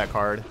discard that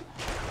card,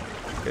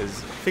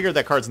 because figured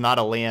that card's not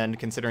a land,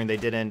 considering they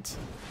didn't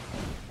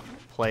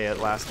play it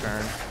last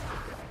turn.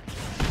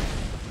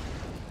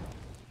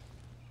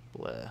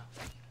 Bleh.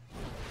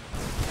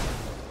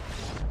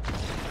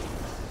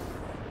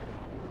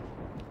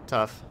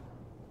 Tough.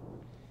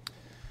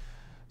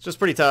 It's just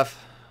pretty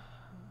tough.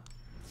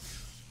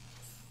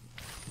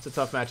 It's a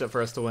tough matchup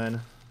for us to win.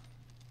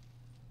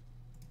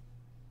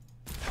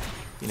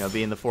 You know,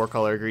 being the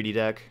 4-color greedy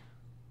deck.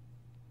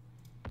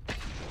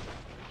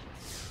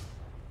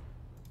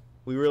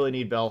 We really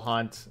need Bell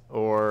Hunt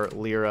or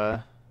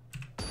Lyra.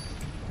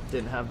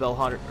 Didn't have Bell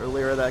Hunt or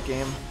Lyra that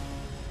game.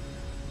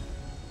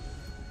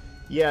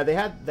 Yeah, they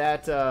had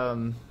that, you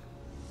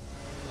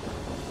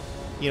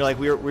know, like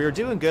we were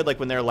doing good, like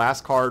when their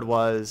last card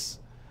was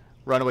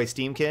Runaway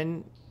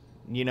Steamkin,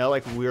 you know,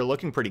 like we were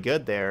looking pretty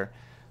good there,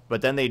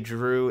 but then they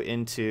drew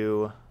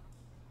into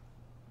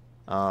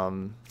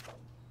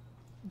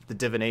the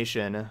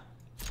Divination.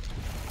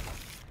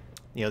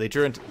 You know, they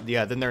drew into,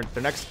 yeah, then their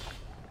next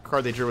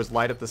card they drew was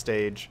Light Up the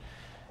Stage,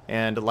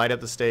 and Light Up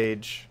the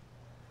Stage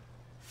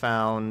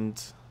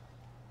found,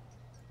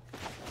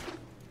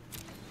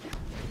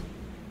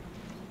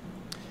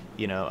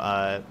 you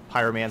know,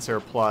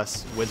 Pyromancer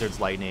plus Wizard's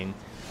Lightning,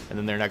 and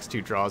then their next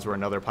two draws were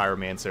another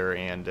Pyromancer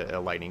and a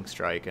Lightning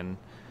Strike, and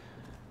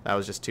that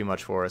was just too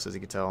much for us, as you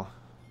could tell.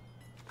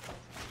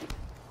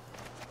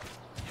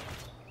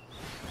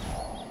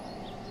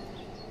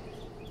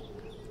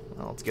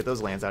 Well, let's get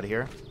those lands out of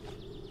here.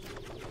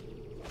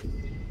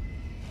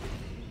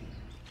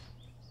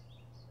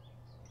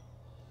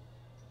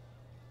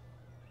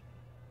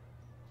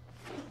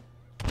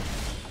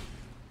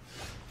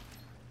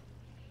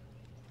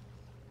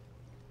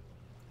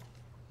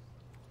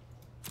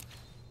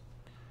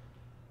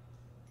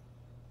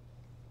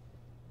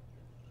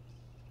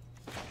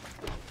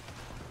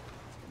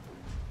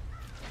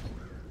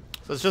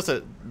 So it's just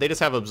they just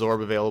have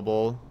Absorb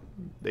available.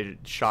 They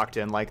shocked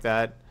in like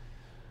that.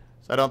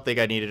 So I don't think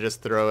I need to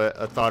just throw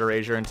a Thought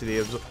Erasure into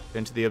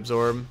the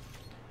Absorb.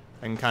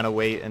 I can kind of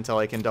wait until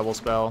I can double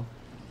spell.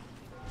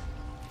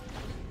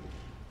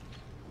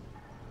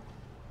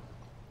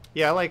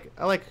 Yeah,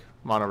 I like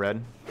mono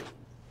red.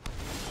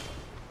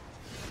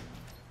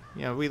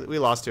 You know, we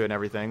lost to it and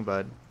everything,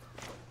 but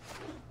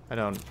I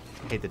don't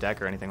hate the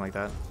deck or anything like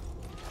that.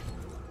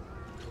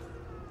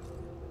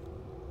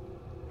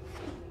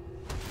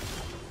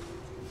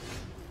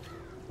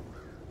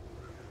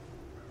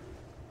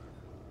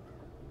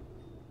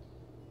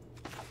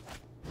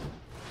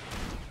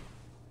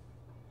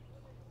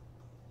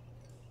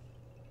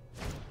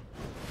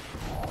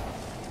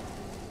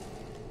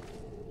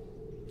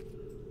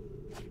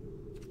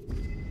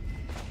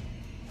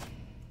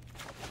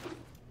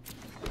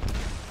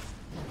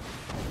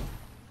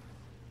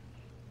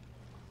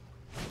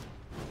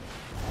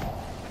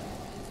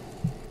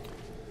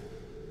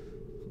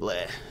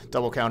 Bleh.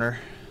 Double counter.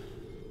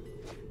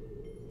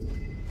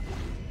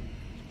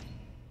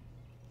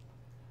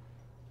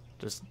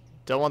 Just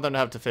don't want them to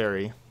have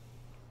Teferi.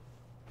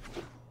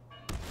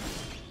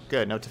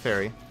 Good, no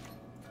Teferi.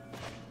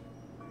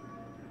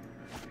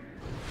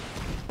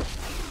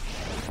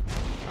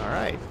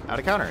 Alright, out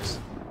of counters.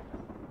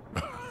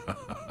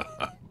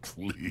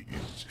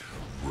 Please,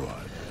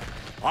 run.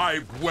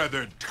 I've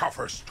weathered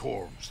tougher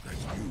storms than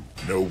you.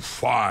 No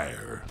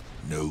fire,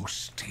 no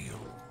steel.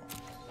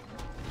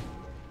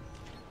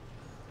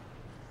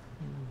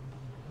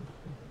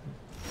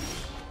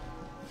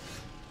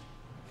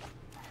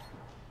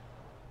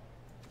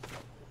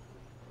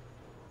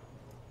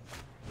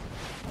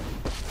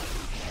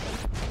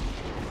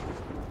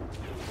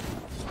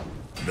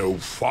 No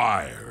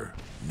fire,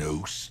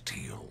 no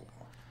steel.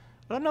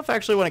 I don't know if I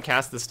actually want to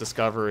cast this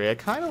Discovery. I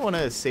kind of want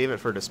to save it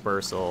for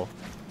Dispersal.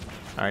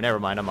 Alright, never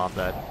mind. I'm off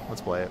that.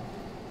 Let's play it.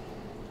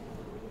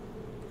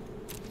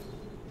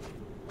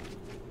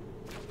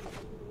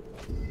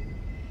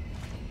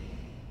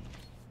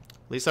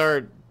 At least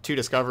our two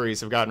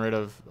Discoveries have gotten rid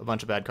of a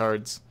bunch of bad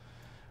cards.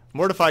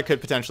 Mortify could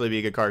potentially be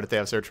a good card if they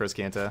have Search for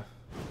Azcanta.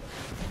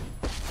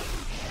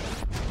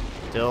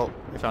 Still,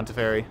 they found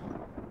Teferi.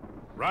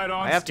 Right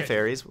on. I have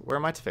Teferis. Where are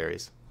my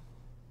Teferis?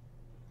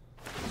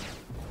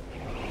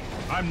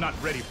 I'm not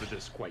ready for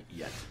this quite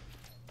yet.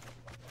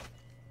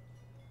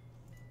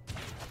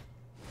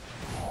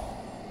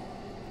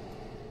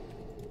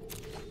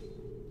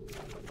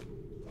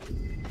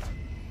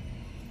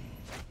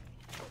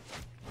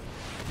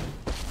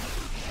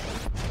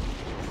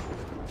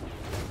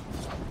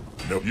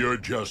 No, you're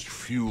just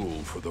fuel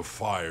for the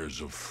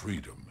fires of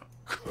freedom,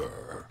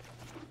 cur.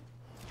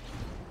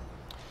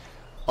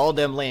 All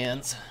them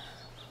lands.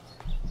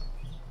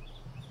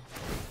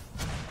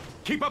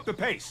 Keep up the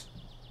pace.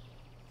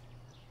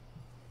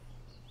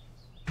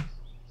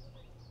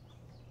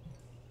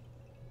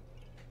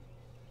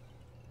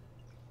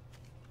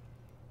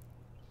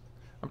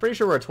 I'm pretty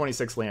sure we're a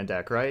 26 land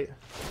deck, right?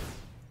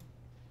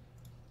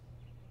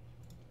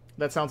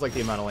 That sounds like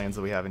the amount of lands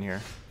that we have in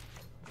here.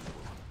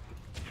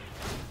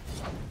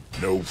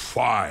 No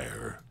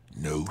fire,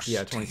 no steel.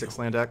 Yeah, 26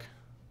 land deck.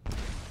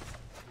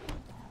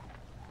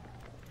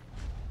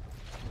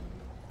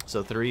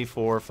 So 3,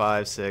 4,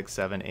 5, 6,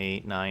 7,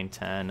 8, 9,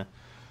 10,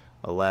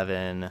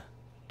 11,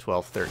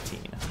 12, 13.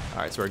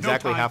 Alright, so we're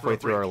exactly halfway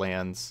through our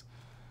lands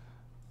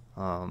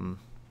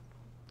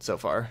so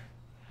far.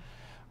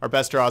 Our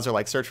best draws are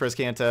like Search for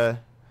Azcanta,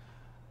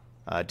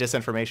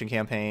 Disinformation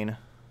Campaign,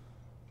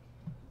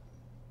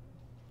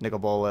 Nicol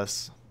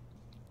Bolas,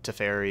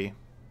 Teferi.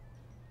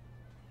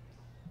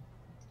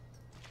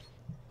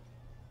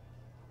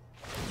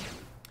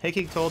 Hey,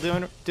 Keek Toll,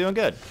 doing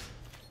good.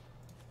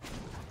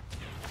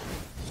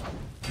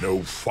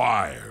 No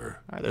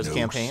fire. Alright, there's no a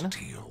campaign.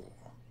 Steel.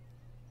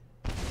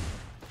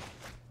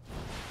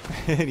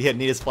 Yeah,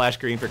 need a splash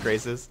green for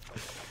Krasis.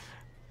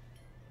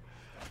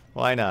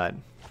 Why not?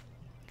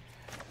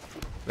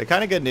 The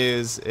kind of good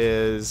news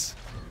is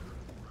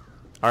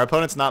Our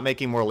opponent's not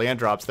making more land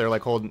drops. They're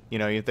like holding, you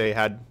know, if they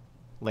had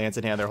lands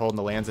in hand, they're holding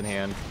the lands in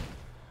hand.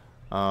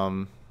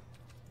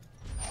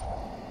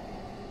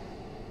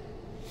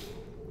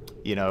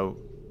 You know,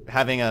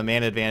 having a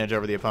mana advantage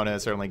over the opponent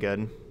is certainly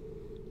good.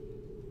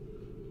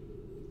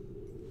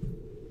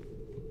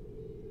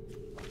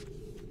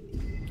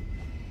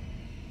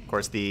 Of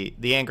course, the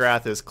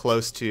Angrath is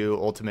close to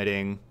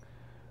ultimating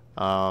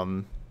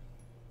and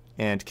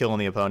killing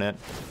the opponent.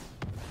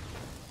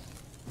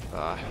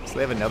 So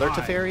they have another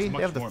Teferi?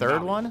 They have the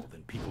third one?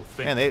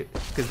 Man,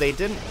 because they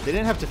didn't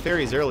have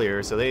Teferis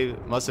earlier, so they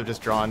must have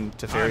just drawn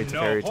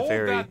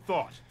Teferi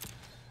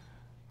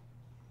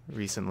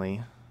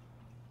recently.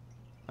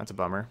 That's a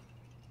bummer.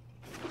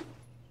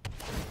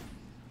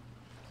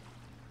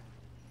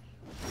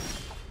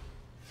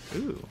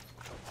 Ooh.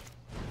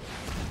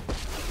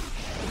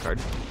 Good card.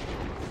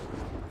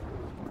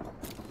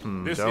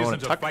 Do I want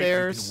to tuck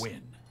theirs?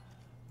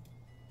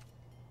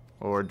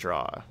 Or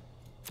draw?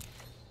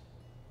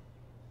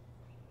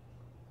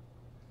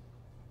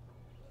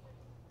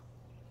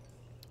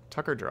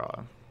 Tuck or draw?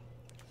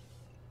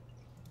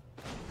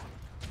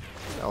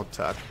 I'll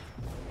tuck.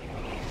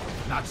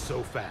 Not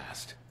so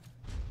fast.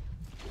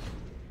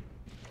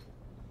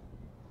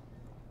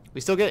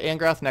 We still get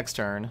Angrath next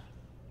turn.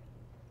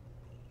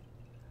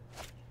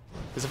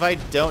 Because if I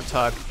don't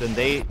tuck, then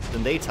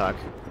they tuck.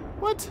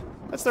 What?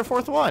 That's their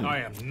fourth one.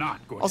 I am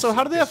not going Also, to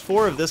how do they have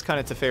 4 of this kind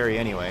of Teferi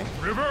anyway?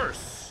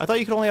 Reverse. I thought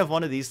you could only have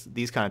 1 of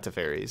these kind of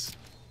Teferis.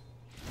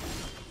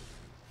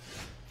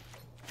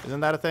 Isn't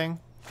that a thing?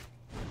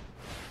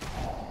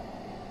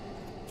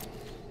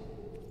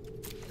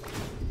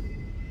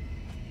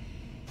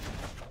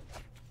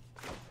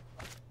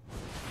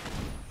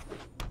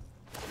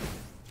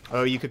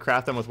 Oh, you could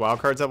craft them with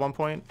wildcards at one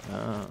point?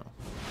 Oh.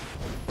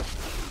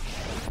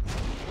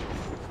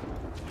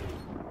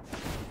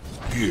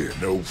 Here,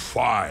 no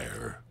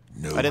fire,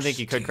 no I didn't think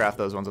you could steel. craft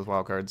those ones with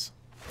wildcards.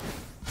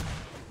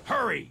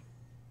 Hurry.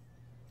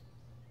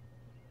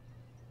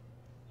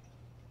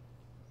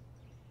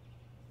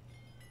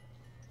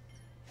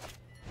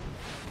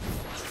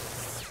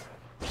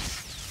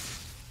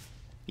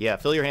 Yeah,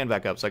 fill your hand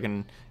back up so I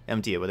can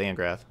empty it with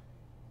Angrath.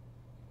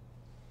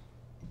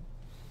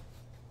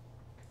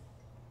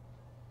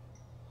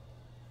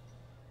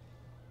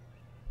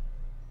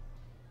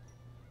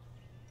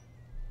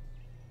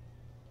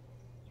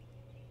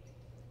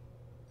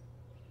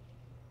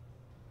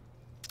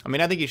 I mean,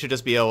 I think you should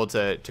just be able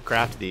to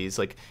craft these.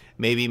 Like,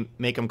 maybe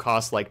make them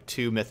cost, like,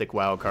 2 mythic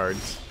wild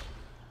cards.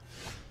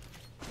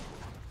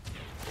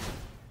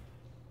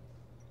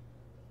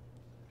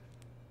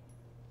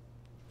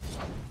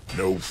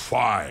 No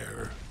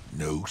fire,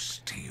 no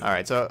steel.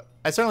 Alright, so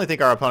I certainly think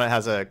our opponent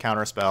has a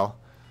counter spell.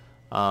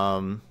 I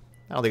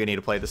don't think I need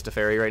to play this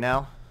Teferi right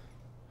now.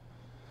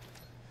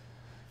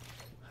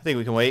 I think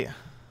we can wait.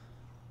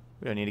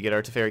 We don't need to get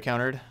our Teferi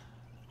countered.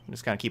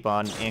 Just kind of keep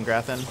on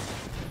Angrathin.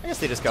 I guess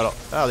they just got...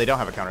 Oh, they don't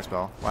have a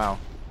counterspell. Wow.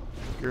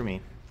 Screw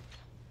me.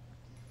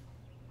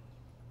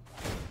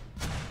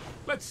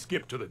 Let's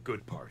skip to the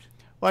good part.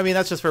 Well, I mean,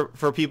 that's just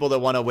for people that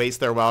want to waste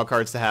their wild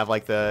cards to have,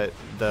 like, the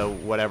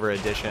whatever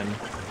edition.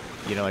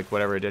 You know, like,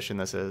 whatever edition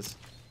this is.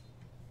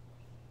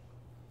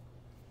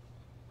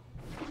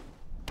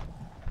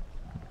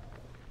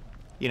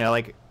 You know,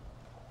 like,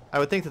 I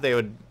would think that they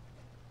would...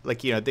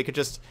 Like, you know, they could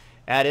just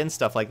add in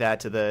stuff like that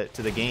to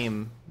the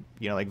game.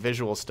 You know, like,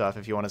 visual stuff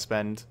if you want to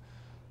spend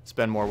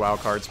more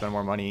wild cards, spend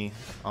more money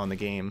on the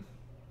game.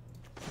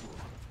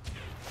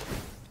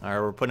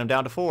 Alright, we're putting them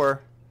down to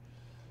 4.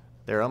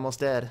 They're almost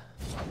dead.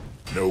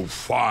 No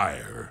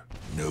fire,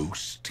 no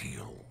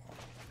steel.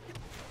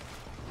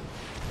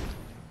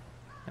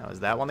 Now,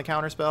 is that one the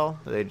counter spell?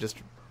 They just...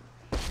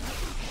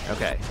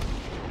 Okay.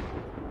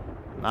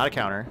 Not a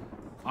counter.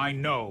 I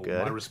know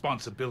Good. my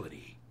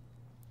responsibility.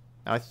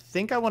 Now, I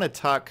think I want to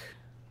tuck...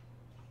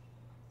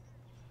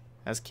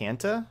 as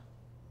Kanta?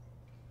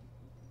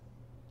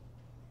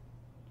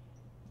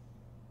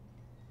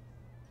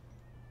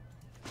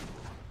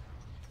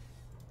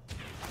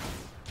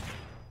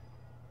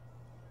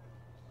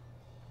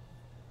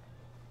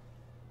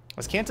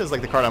 Kanta is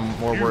like the card I'm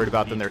more worried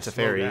about than their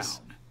Teferis.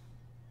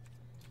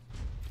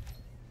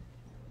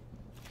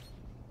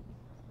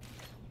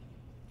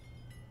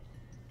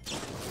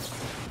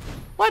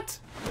 What?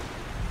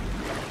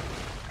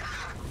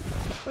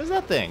 What is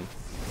that thing?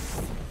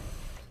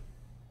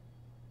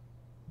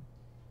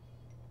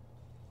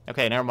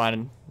 Okay, never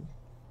mind.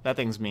 That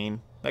thing's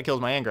mean. That kills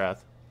my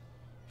Angrath.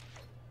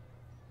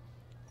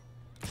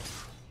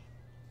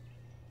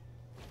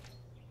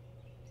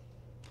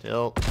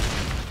 Tilt.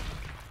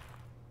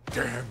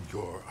 Damn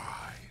your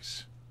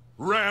eyes.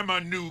 Ram a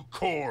new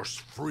course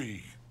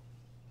free.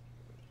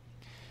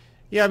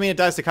 Yeah, I mean, it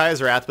dies to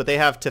Kaya's Wrath, but they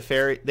have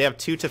Teferi. They have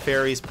 2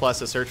 Teferis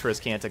plus a Search for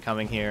Azcanta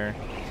coming here,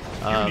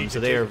 so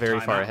they are very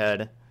far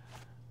ahead.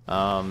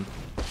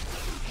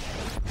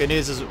 Good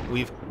news is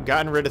we've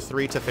gotten rid of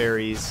 3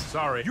 Teferis.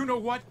 Sorry. You know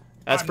what?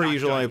 As per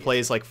usual, only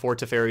plays like 4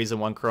 Teferis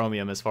and 1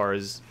 Chromium as far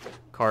as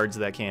cards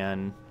that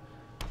can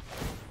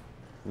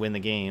win the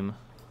game.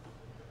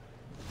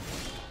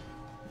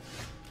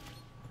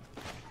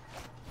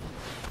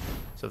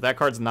 So if that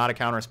card's not a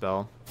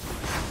counterspell,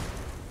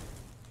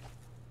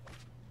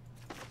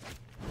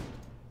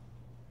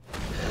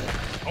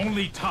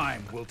 Only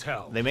time will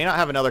tell. they may not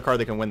have another card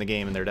that can win the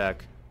game in their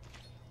deck.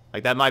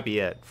 Like, that might be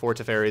it. 4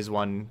 Teferis,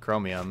 1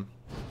 Chromium.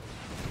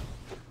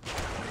 I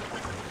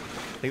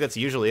think that's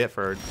usually it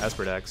for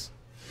Esper decks.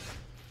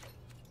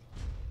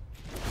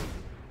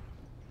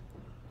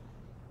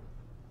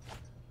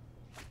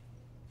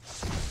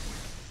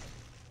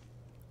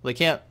 They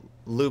can't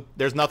loop.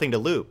 There's nothing to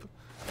loop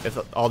if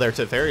all their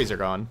Teferis are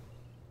gone.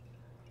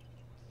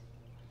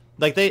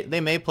 Like, they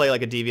may play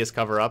like a Devious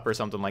Cover-Up or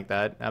something like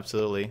that.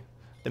 Absolutely.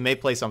 They may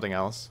play something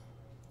else.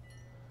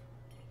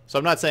 So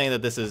I'm not saying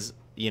that this is,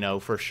 you know,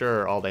 for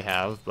sure all they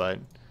have, but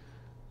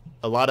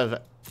a lot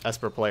of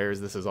Esper players,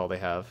 this is all they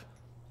have.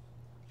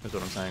 Is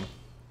what I'm saying.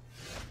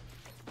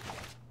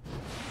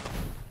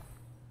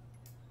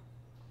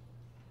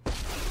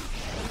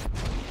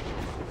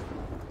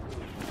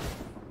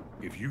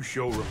 If you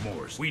show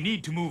remorse, we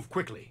need to move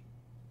quickly.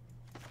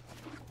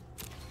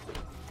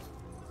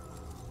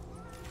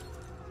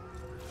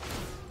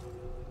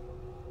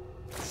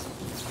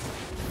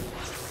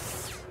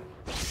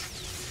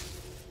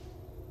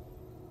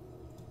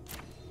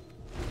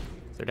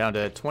 They're down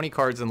to 20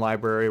 cards in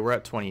library. We're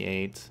at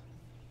 28.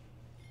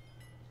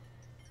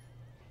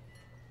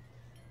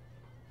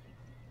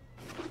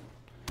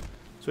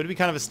 So it'd be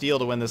kind of a steal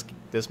to win this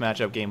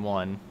matchup game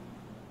 1.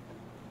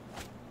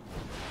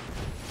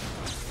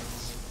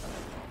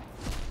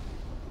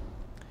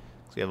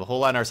 So we have a whole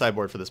lot in our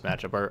sideboard for this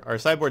matchup. Our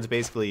sideboard's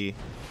basically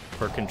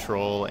for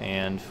control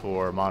and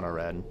for mono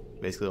red.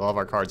 Basically all of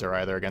our cards are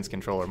either against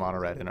control or mono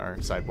red in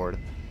our sideboard.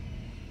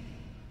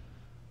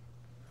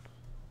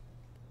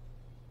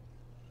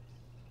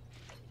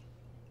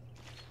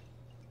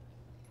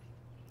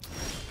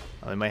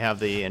 They might have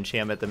the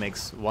enchantment that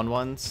makes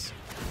 1/1s.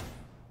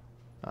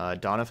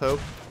 Dawn of Hope.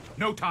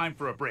 No time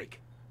for a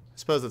break. I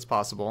suppose it's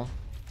possible.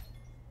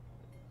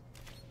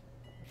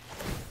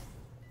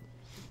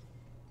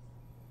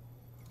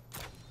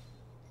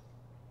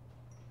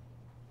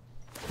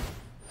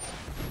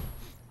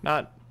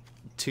 Not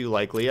too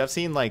likely. I've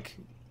seen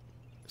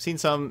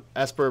some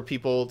Esper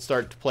people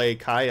start to play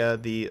Kaya,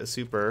 the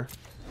super.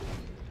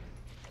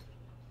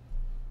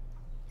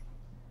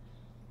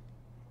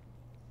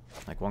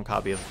 Like 1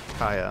 copy of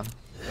Kaya.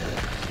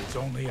 It's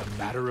only a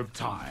matter of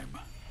time.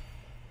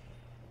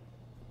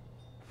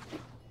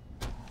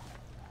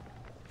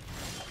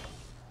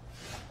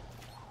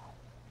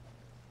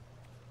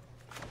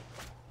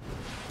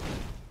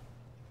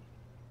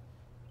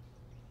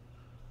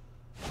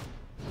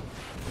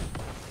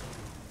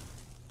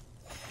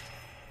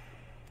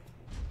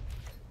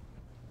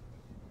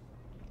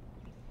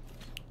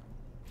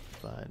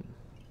 But I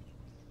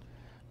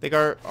think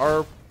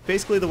our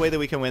basically the way that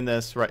we can win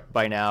this right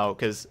by now,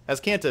 because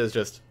Azcanta is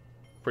just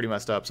pretty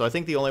messed up. So I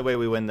think the only way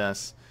we win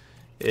this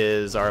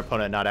is our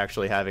opponent not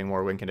actually having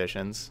more win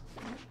conditions.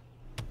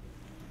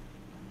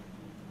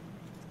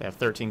 They have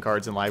 13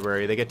 cards in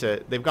library.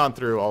 They've gone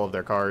through all of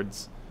their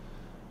cards.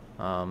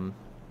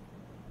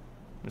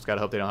 Just gotta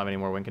hope they don't have any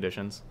more win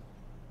conditions.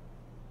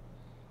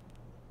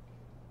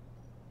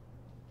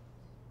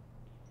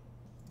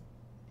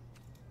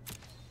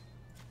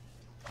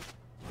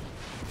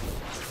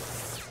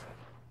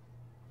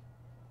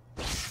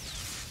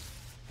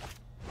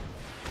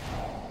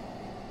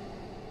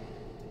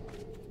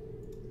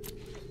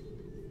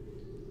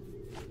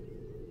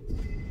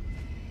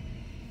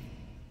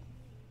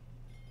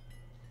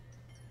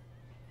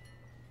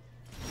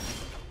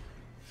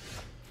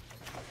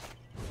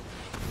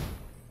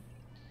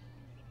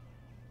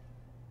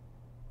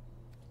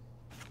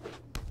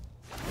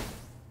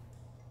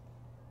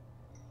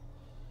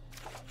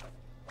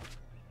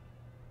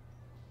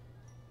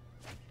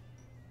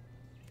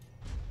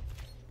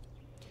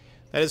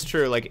 That is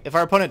true. Like, if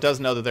our opponent does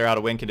know that they're out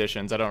of win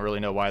conditions, I don't really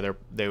know why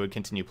they would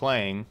continue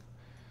playing.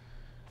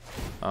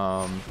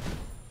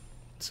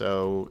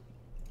 So,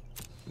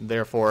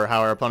 therefore,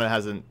 how our opponent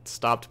hasn't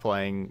stopped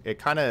playing, it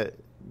kind of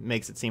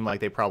makes it seem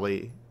like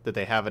that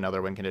they have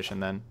another win condition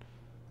then.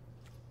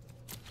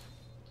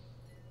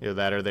 Either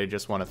that or they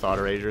just want to Thought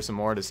Erasure some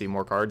more to see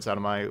more cards out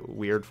of my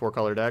weird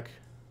 4-color deck.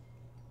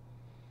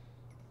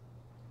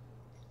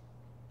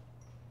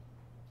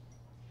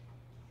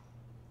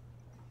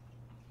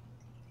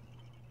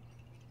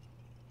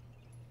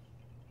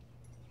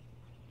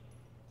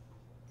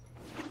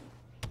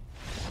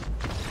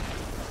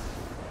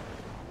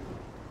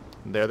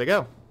 There they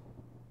go.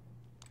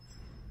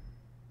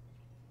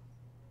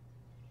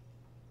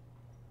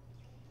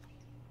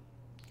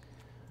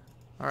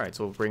 Alright,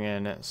 so we'll bring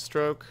in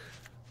Stroke,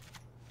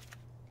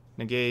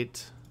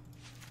 Negate,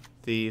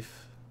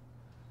 Thief.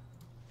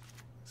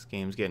 This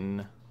game's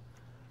getting a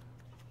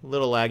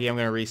little laggy. I'm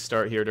going to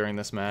restart here during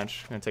this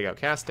match. I'm going to take out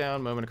Cast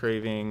Down, Moment of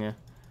Craving,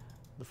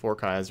 the 4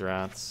 Kai's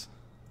Wraths.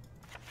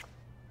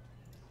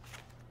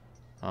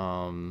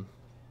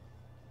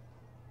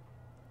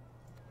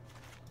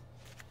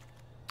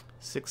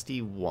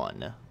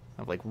 61. I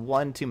have like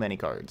 1 too many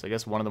cards. I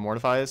guess one of the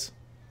Mortifies.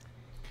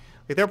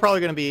 Like, they're probably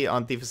going to be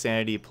on Thief of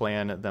Sanity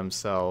plan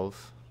themselves.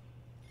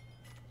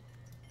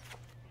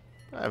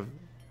 I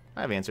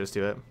have answers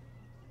to it.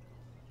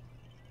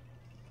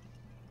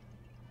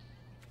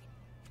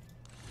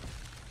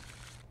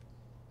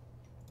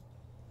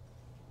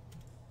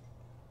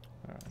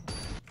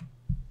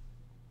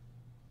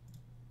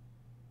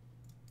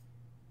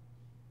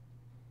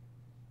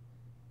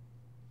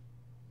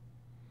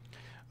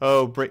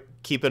 Oh,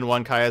 keeping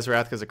one Kaya's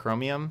Wrath because of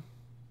Chromium?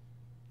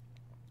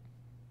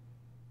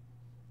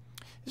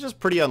 It's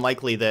just pretty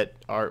unlikely that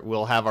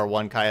we'll have our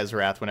one Kaya's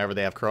Wrath whenever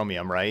they have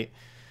Chromium, right?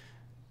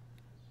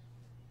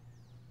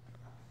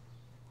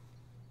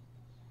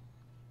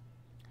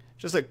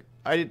 Just like,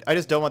 I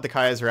just don't want the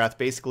Kaya's Wrath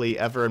basically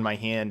ever in my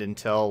hand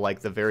until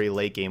like the very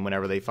late game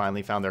whenever they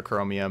finally found their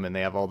Chromium and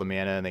they have all the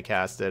mana and they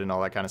cast it and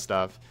all that kind of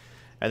stuff.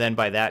 And then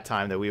by that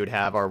time that we would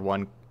have our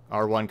one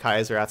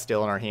Kaya's Wrath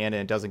still in our hand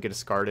and it doesn't get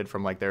discarded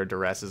from like their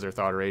Duresses or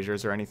Thought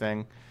Erasures or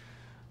anything.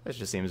 This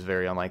just seems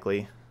very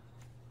unlikely.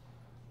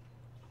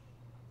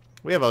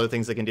 We have other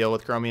things that can deal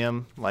with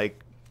Chromium,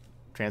 like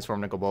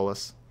Transform Nicol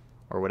Bolas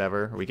or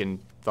whatever. We can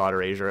Thought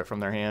Erasure it from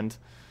their hand,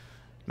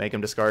 make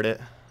them discard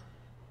it.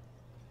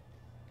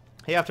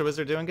 Hey, After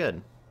Wizard, doing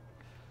good.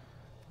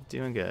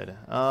 Doing good.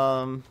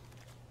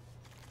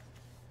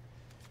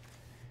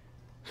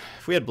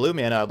 If we had blue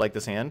mana, I'd like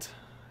this hand.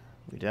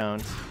 We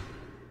don't.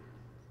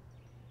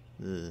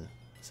 Ugh,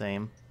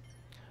 same.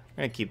 I'm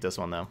gonna keep this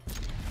one though.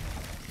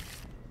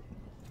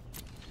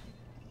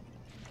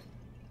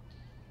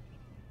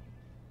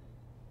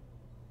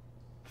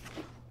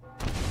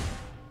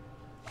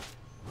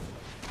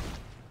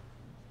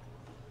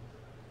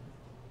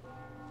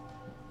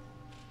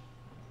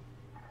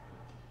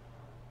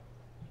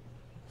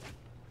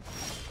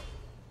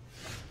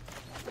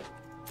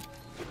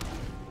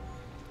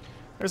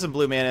 There's some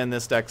blue mana in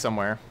this deck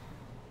somewhere,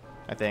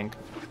 I think.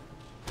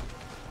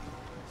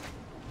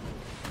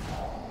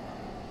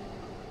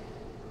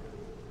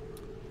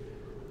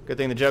 Good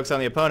thing the joke's on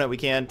the opponent. We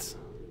can't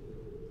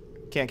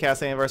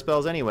cast any of our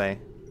spells anyway.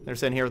 They're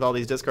sitting here with all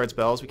these discard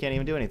spells. We can't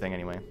even do anything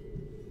anyway.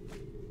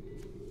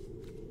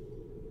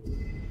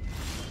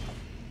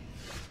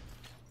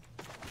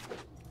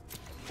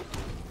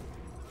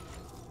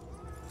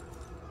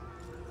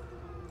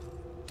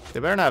 They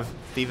better not have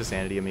Thief of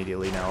Sanity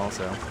immediately now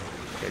also.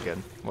 Okay,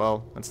 good.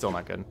 Well, that's still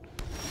not good.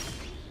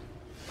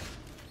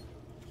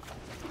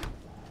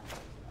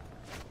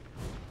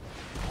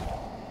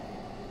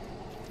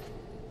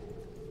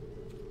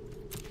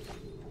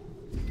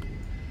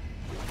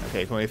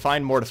 Okay, can we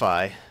find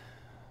Mortify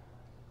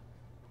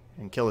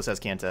and kill this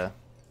Azcanta?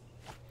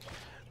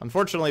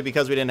 Unfortunately,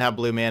 because we didn't have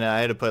blue mana,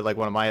 I had to put like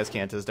one of my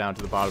Azcantas down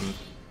to the bottom,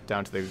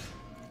 down to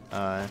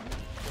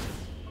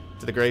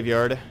the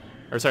graveyard,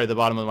 or sorry, the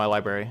bottom of my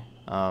library,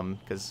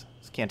 because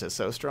Azcanta is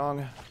so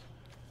strong.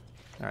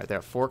 All right, they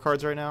have 4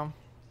 cards right now.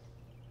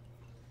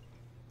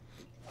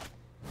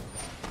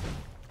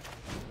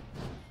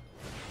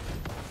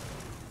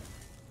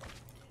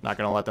 Not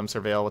gonna let them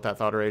surveil with that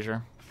Thought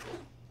Erasure.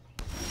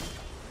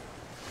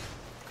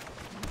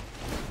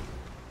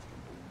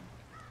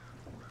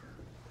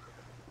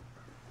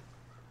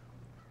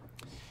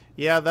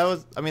 Yeah, that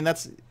was, I mean,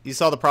 that's, you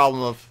saw the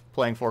problem of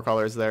playing 4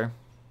 colors there.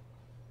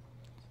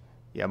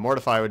 Yeah,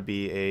 Mortify would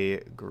be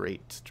a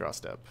great draw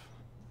step.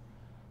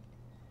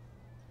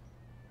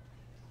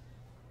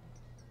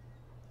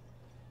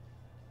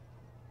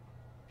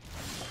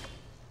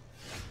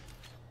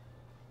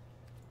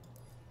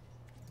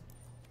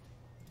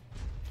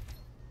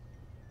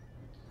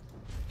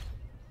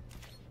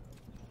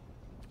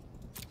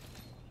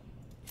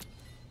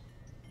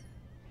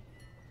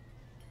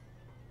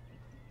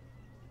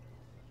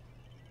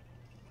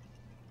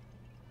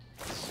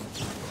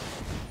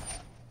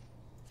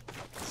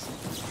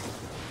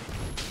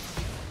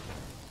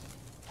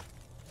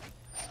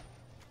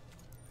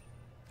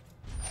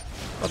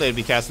 Oh, they'd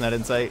be casting that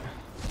Insight.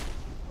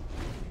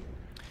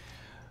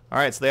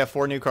 Alright, so they have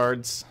 4 new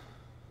cards.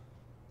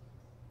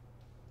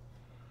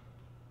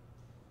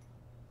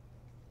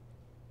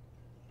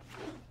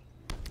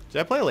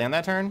 Did I play a land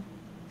that turn?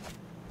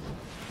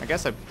 I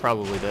guess I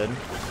probably did.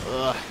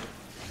 Ugh.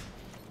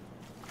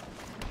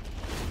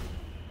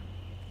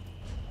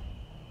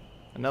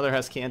 Another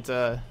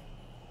Azcanta.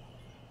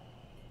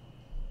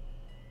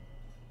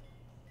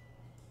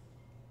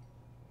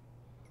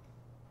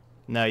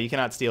 No, you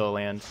cannot steal a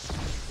land.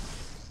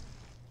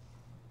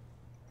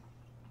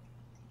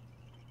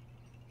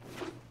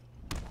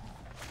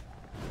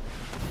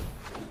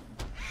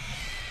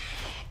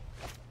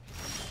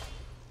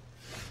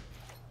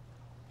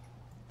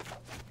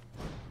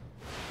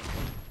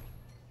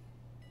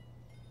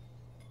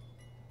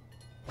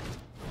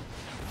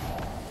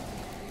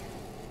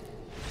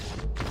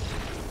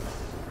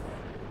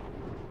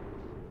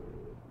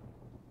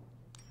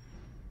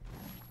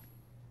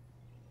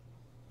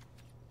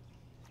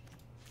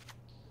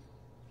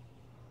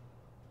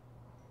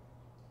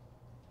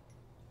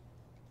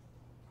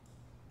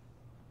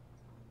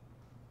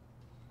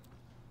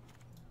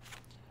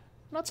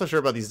 I'm not so sure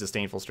about these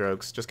Disdainful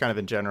Strokes, just kind of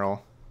in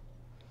general.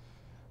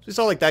 So we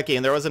saw like that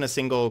game, there wasn't a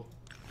single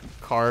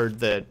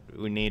card that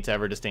we need to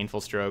ever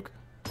Disdainful Stroke.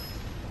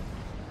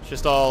 It's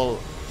just all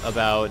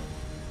about,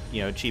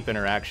 you know, cheap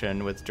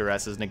interaction with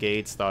Duresses,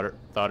 Negates,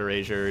 Thought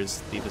Erasures,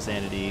 Thief of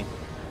Sanity,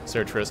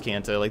 Search for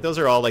Azcanta. Like, those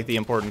are all like the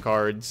important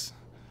cards.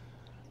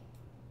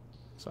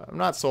 So I'm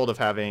not sold of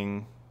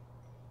having...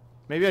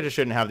 Maybe I just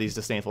shouldn't have these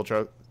Disdainful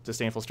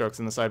Strokes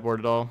in the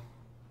sideboard at all.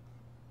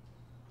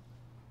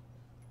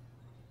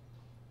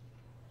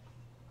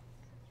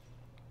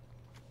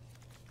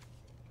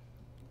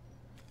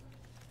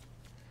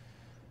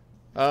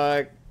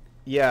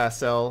 Yeah,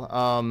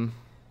 Cell.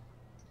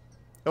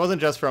 It wasn't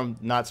just from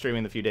not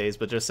streaming the few days,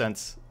 but just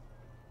since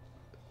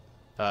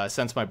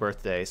my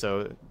birthday.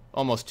 So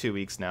almost 2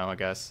 weeks now, I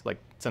guess. Like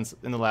since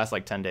in the last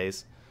like 10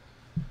 days.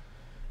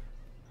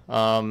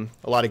 A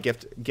lot of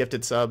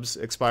gifted subs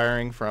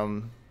expiring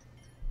from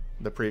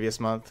the previous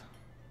month.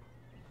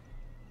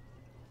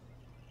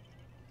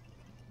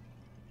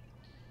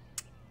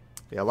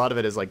 Yeah, a lot of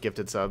it is like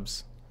gifted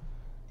subs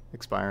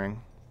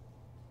expiring.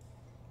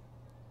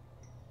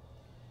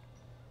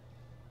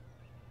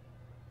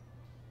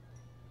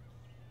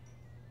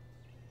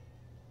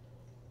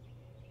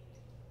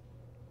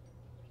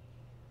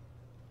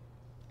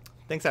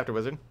 Thanks, After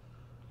Wizard.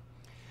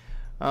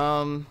 Should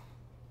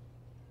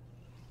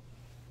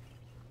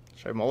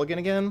I mulligan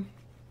again?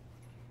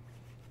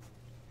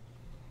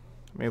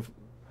 I mean,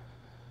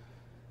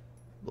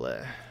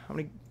 how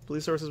many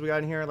blue sources we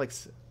got in here? Like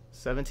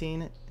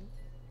 17?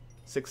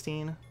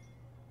 16?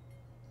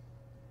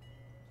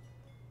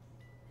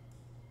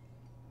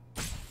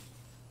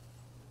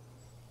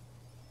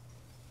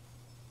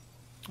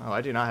 Oh,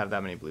 I do not have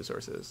that many blue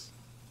sources.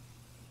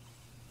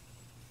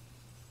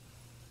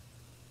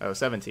 Oh,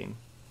 17.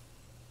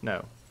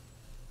 No.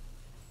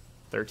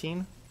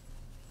 13?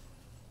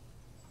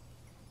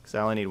 Because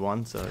I only need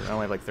one, so I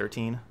only have like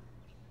 13.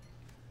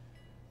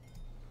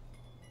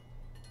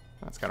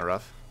 That's kind of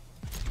rough.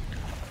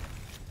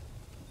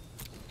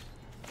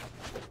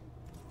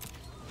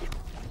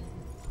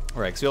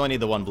 Alright, because we only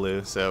need the one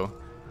blue, so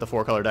the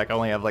 4-color deck I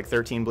only have like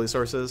 13 blue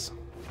sources.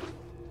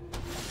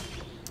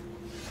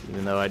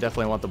 Even though I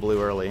definitely want the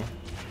blue early.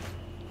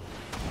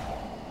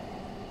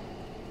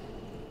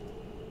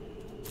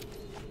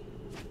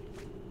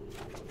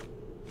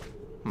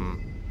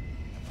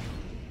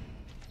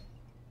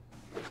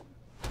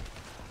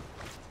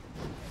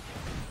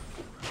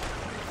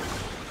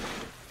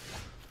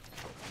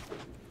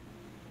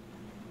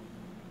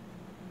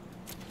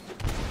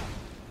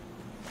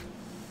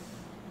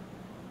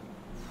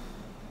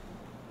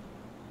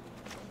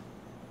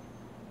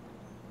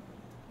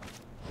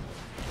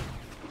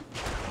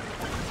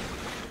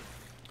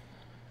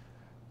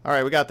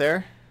 Alright, we got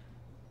there.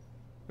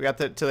 We got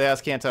to the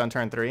Azcanta on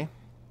turn 3.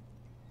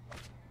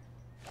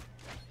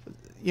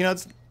 You know,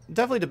 it's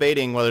definitely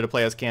debating whether to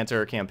play Azcanta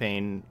or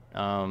Campaign.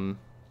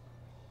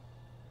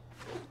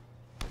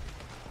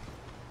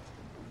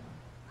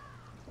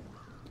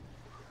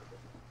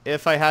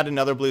 If I had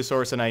another blue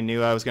source and I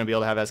knew I was going to be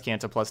able to have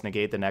Azcanta plus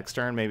Negate the next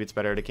turn, maybe it's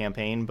better to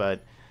Campaign, but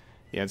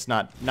you know, it's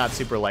not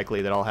super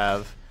likely that I'll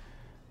have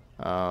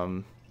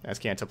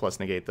Azcanta plus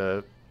Negate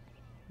the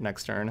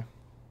next turn.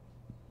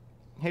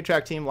 Hey,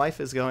 track team, life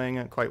is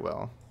going quite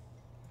well.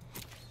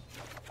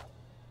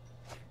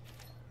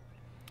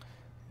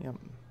 Yep.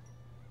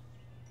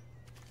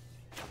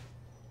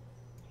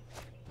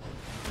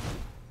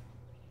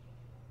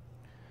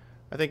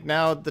 I think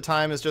now the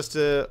time is just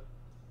to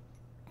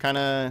kind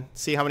of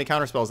see how many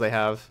counterspells they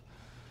have.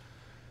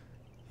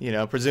 You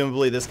know,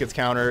 presumably this gets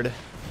countered.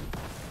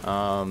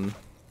 And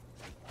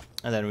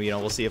then, you know,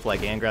 we'll see if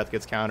like Angrath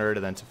gets countered,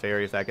 and then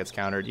Teferi if that gets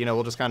countered. You know,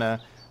 we'll just kind of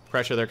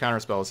pressure their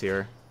counterspells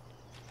here.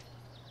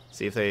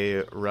 See if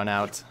they run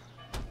out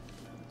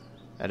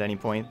at any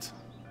point.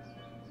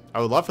 I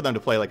would love for them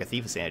to play like a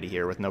Thief of Sanity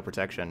here with no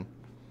protection.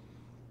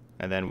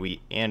 And then we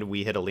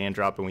hit a land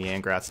drop and we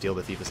Angrath steal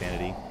the Thief of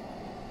Sanity.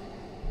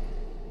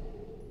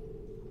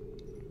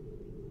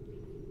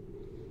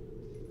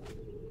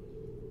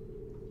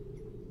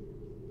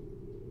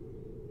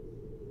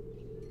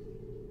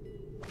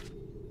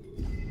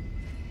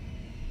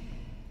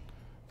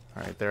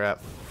 Alright, they're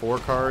at 4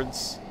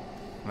 cards.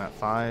 I'm at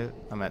 5.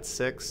 I'm at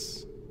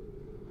 6.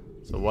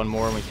 So one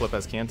more and we flip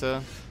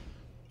Azcanta.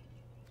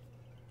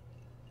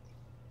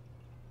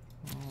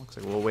 Looks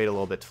like we'll wait a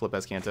little bit to flip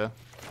Azcanta.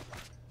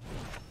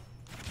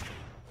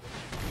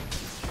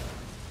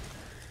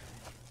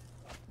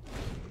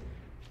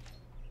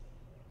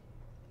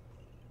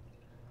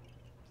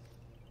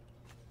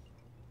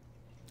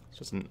 It's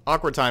just an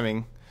awkward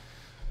timing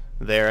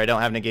there. I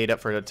don't have Negate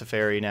up for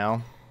Teferi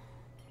now.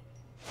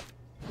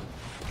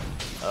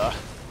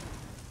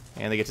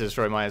 And they get to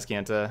destroy my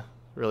Azcanta.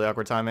 Really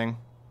awkward timing.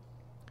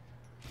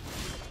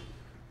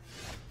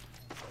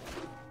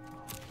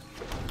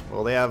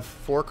 Well, they have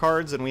 4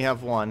 cards and we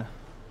have 1.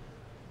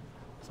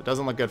 So it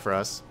doesn't look good for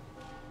us.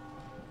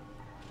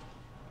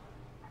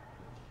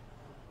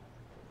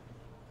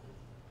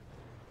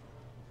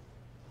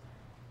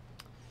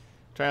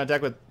 Trying to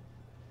deck with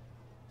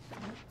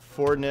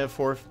 4 Niv,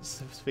 4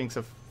 Sphinx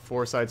of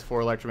 4 sides,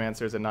 4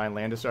 Electromancers, and 9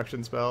 land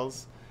destruction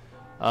spells.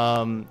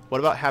 What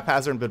about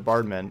Haphazard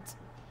Bombardment?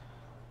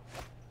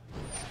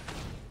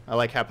 I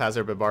like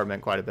Haphazard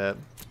Bombardment quite a bit.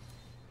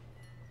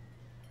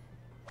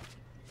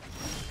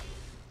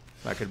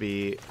 That could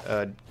be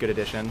a good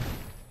addition.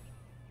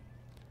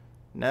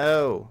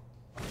 No!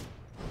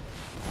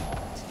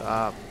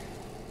 Stop.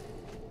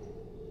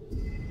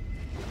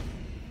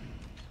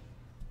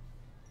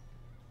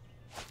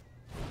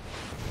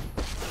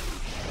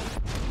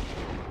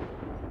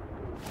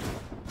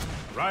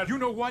 Right, you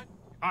know what?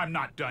 I'm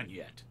not done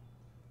yet.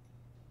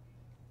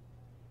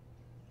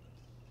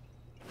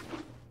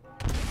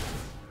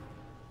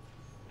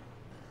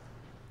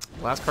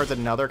 Last card's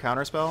another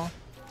counterspell.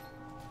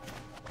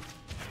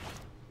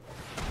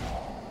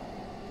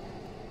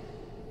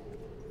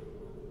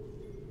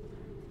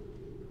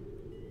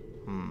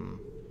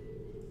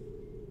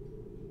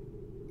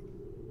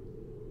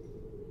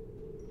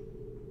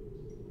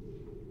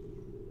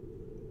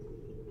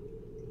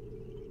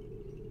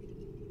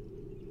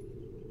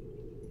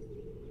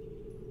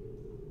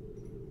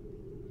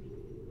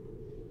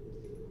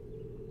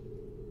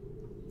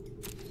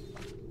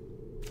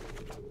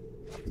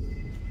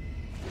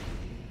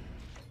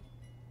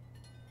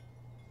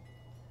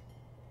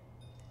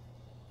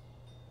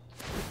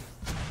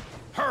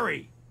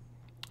 Hurry!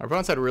 Our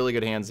opponents had really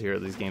good hands here,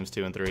 these games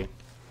 2 and 3.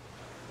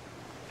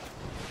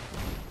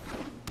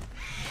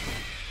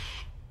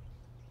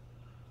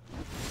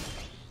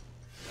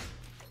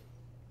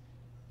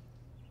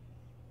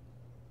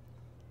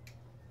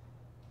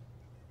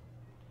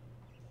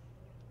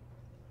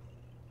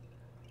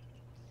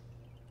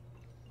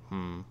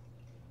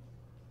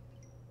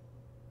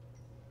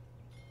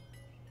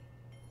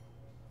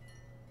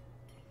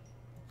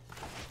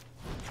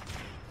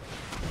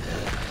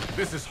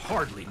 This is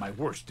hardly my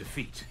worst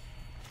defeat.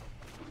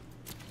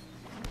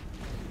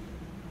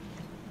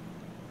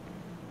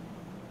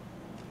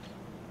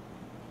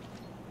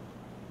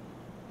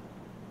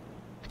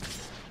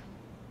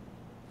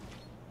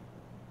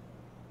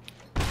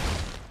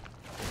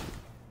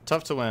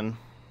 Tough to win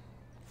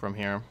from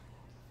here.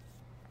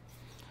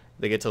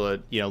 They get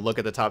to, you know, look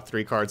at the top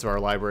 3 cards of our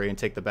library and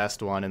take the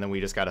best one, and then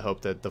we just got to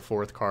hope that the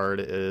 4th card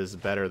is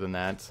better than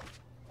that.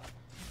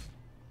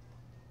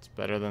 It's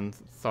better than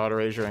Thought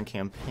Erasure and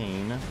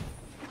Campaign.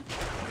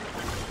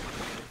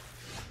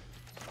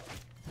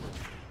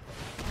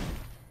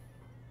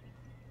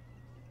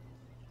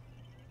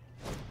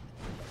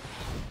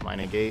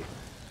 Mining Gate.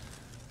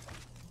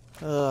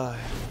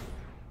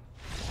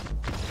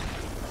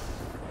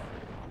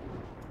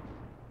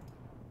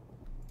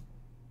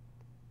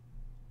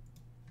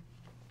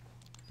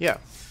 Yeah.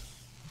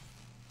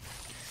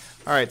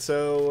 Alright,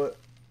 so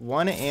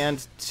 1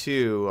 and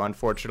 2,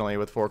 unfortunately,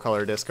 with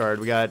 4-color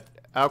discard. We got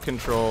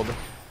out-controlled.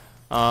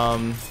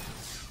 I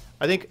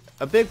think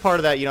a big part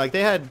of that, you know, like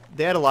they had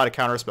a lot of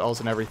counter spells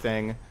and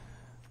everything.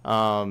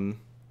 I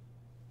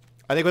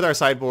think with our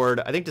sideboard,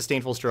 I think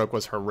Disdainful Stroke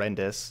was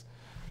horrendous.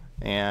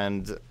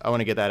 And I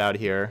want to get that out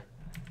here.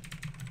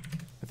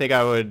 I think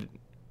I would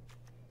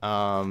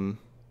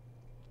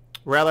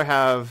rather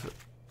have...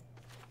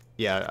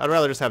 Yeah, I'd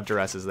rather just have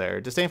Duresses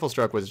there. Disdainful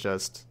Stroke was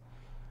just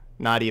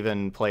not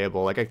even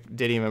playable. Like I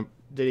didn't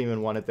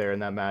even want it there in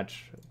that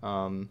match.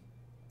 Yeah,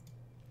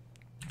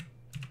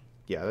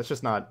 that's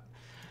just not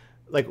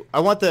like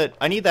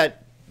I need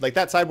that, like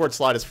that sideboard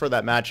slot is for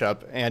that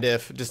matchup, and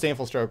if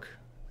Disdainful Stroke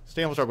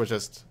was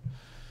just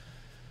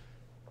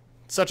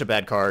such a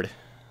bad card.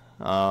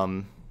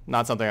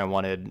 Not something I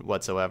wanted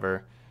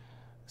whatsoever.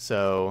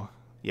 So,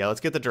 yeah,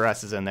 let's get the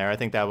Duresses in there. I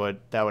think that would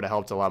have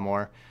helped a lot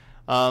more.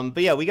 But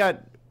yeah, we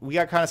got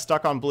kind of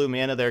stuck on blue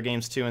mana there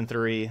games 2 and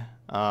 3,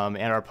 and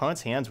our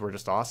opponent's hands were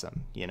just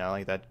awesome. You know,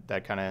 like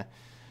that kind of,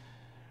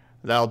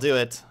 that'll do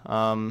it.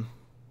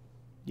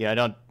 Yeah, I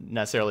don't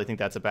necessarily think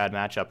that's a bad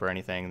matchup or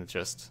anything. It's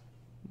just,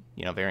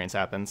 you know, variance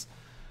happens.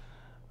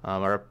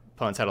 Our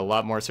opponents had a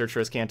lot more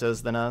Searcherous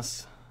Cantas than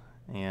us,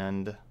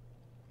 and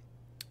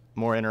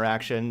more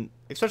interaction,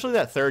 especially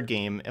that third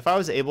game. If I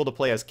was able to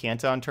play as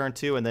Kanta on turn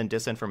 2 and then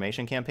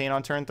Disinformation Campaign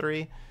on turn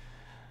 3,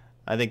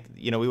 I think,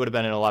 you know, we would have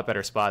been in a lot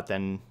better spot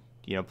than,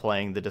 you know,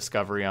 playing the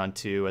Discovery on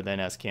 2 and then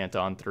as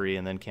Kanta on 3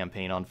 and then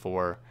Campaign on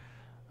 4.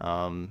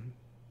 That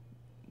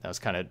was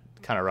kind of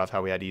rough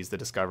how we had to use the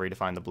Discovery to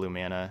find the blue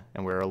mana,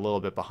 and we were a little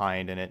bit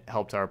behind, and it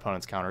helped our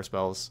opponent's counter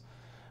spells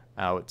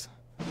out.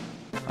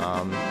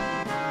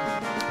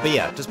 But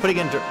yeah, just putting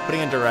in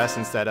Duress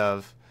instead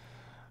of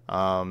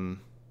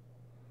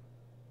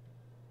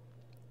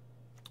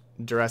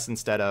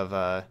instead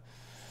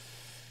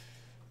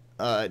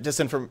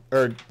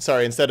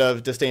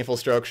of Disdainful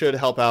Stroke should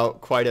help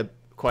out quite a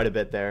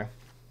bit there.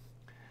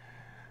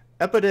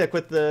 Epodic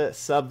with the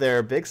sub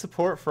there, big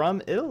support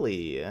from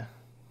Italy.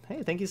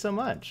 Hey, thank you so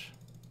much.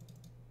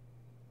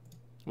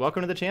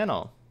 Welcome to the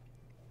channel.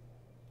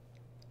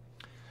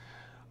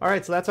 All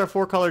right, so that's our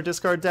 4-color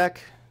discard deck.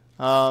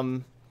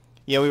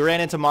 Yeah, we ran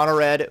into mono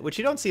red, which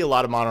you don't see a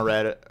lot of mono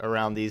red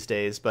around these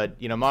days,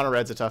 but mono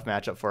red's a tough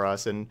matchup for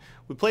us, and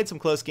we played some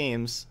close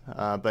games,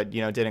 but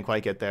didn't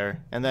quite get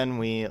there. And then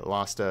we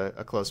lost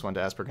a close one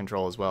to Esper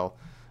Control as well,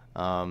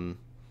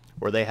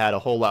 where they had a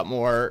whole lot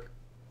more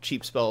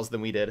cheap spells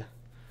than we did.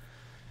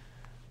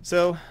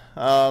 So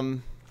I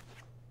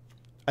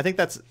think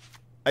that's,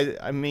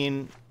 I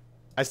mean,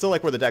 I still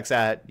like where the deck's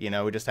at.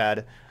 We just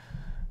had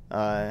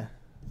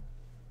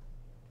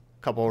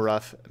couple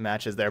rough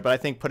matches there, but I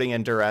think putting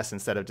in Duress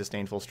instead of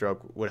Disdainful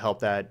Stroke would help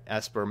that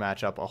Esper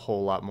matchup a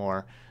whole lot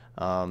more.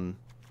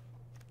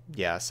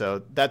 Yeah,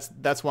 so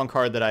that's one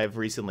card that I've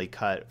recently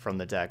cut from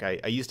the deck.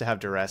 I used to have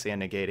Duress and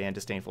Negate and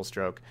Disdainful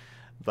Stroke,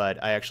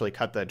 but I actually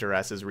cut the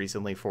Duresses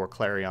recently for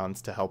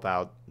Clarions to help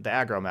out the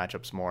aggro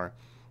matchups more.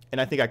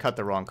 And I think I cut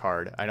the wrong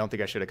card. I don't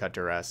think I should have cut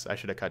Duress. I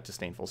should have cut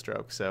Disdainful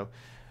Stroke, so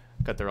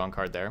cut the wrong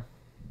card there.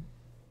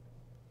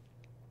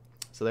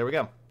 So there we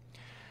go.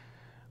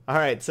 All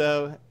right,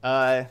 so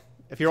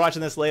if you're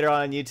watching this later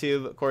on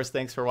YouTube, of course,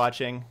 thanks for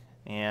watching,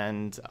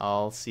 and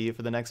I'll see you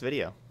for the next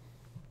video.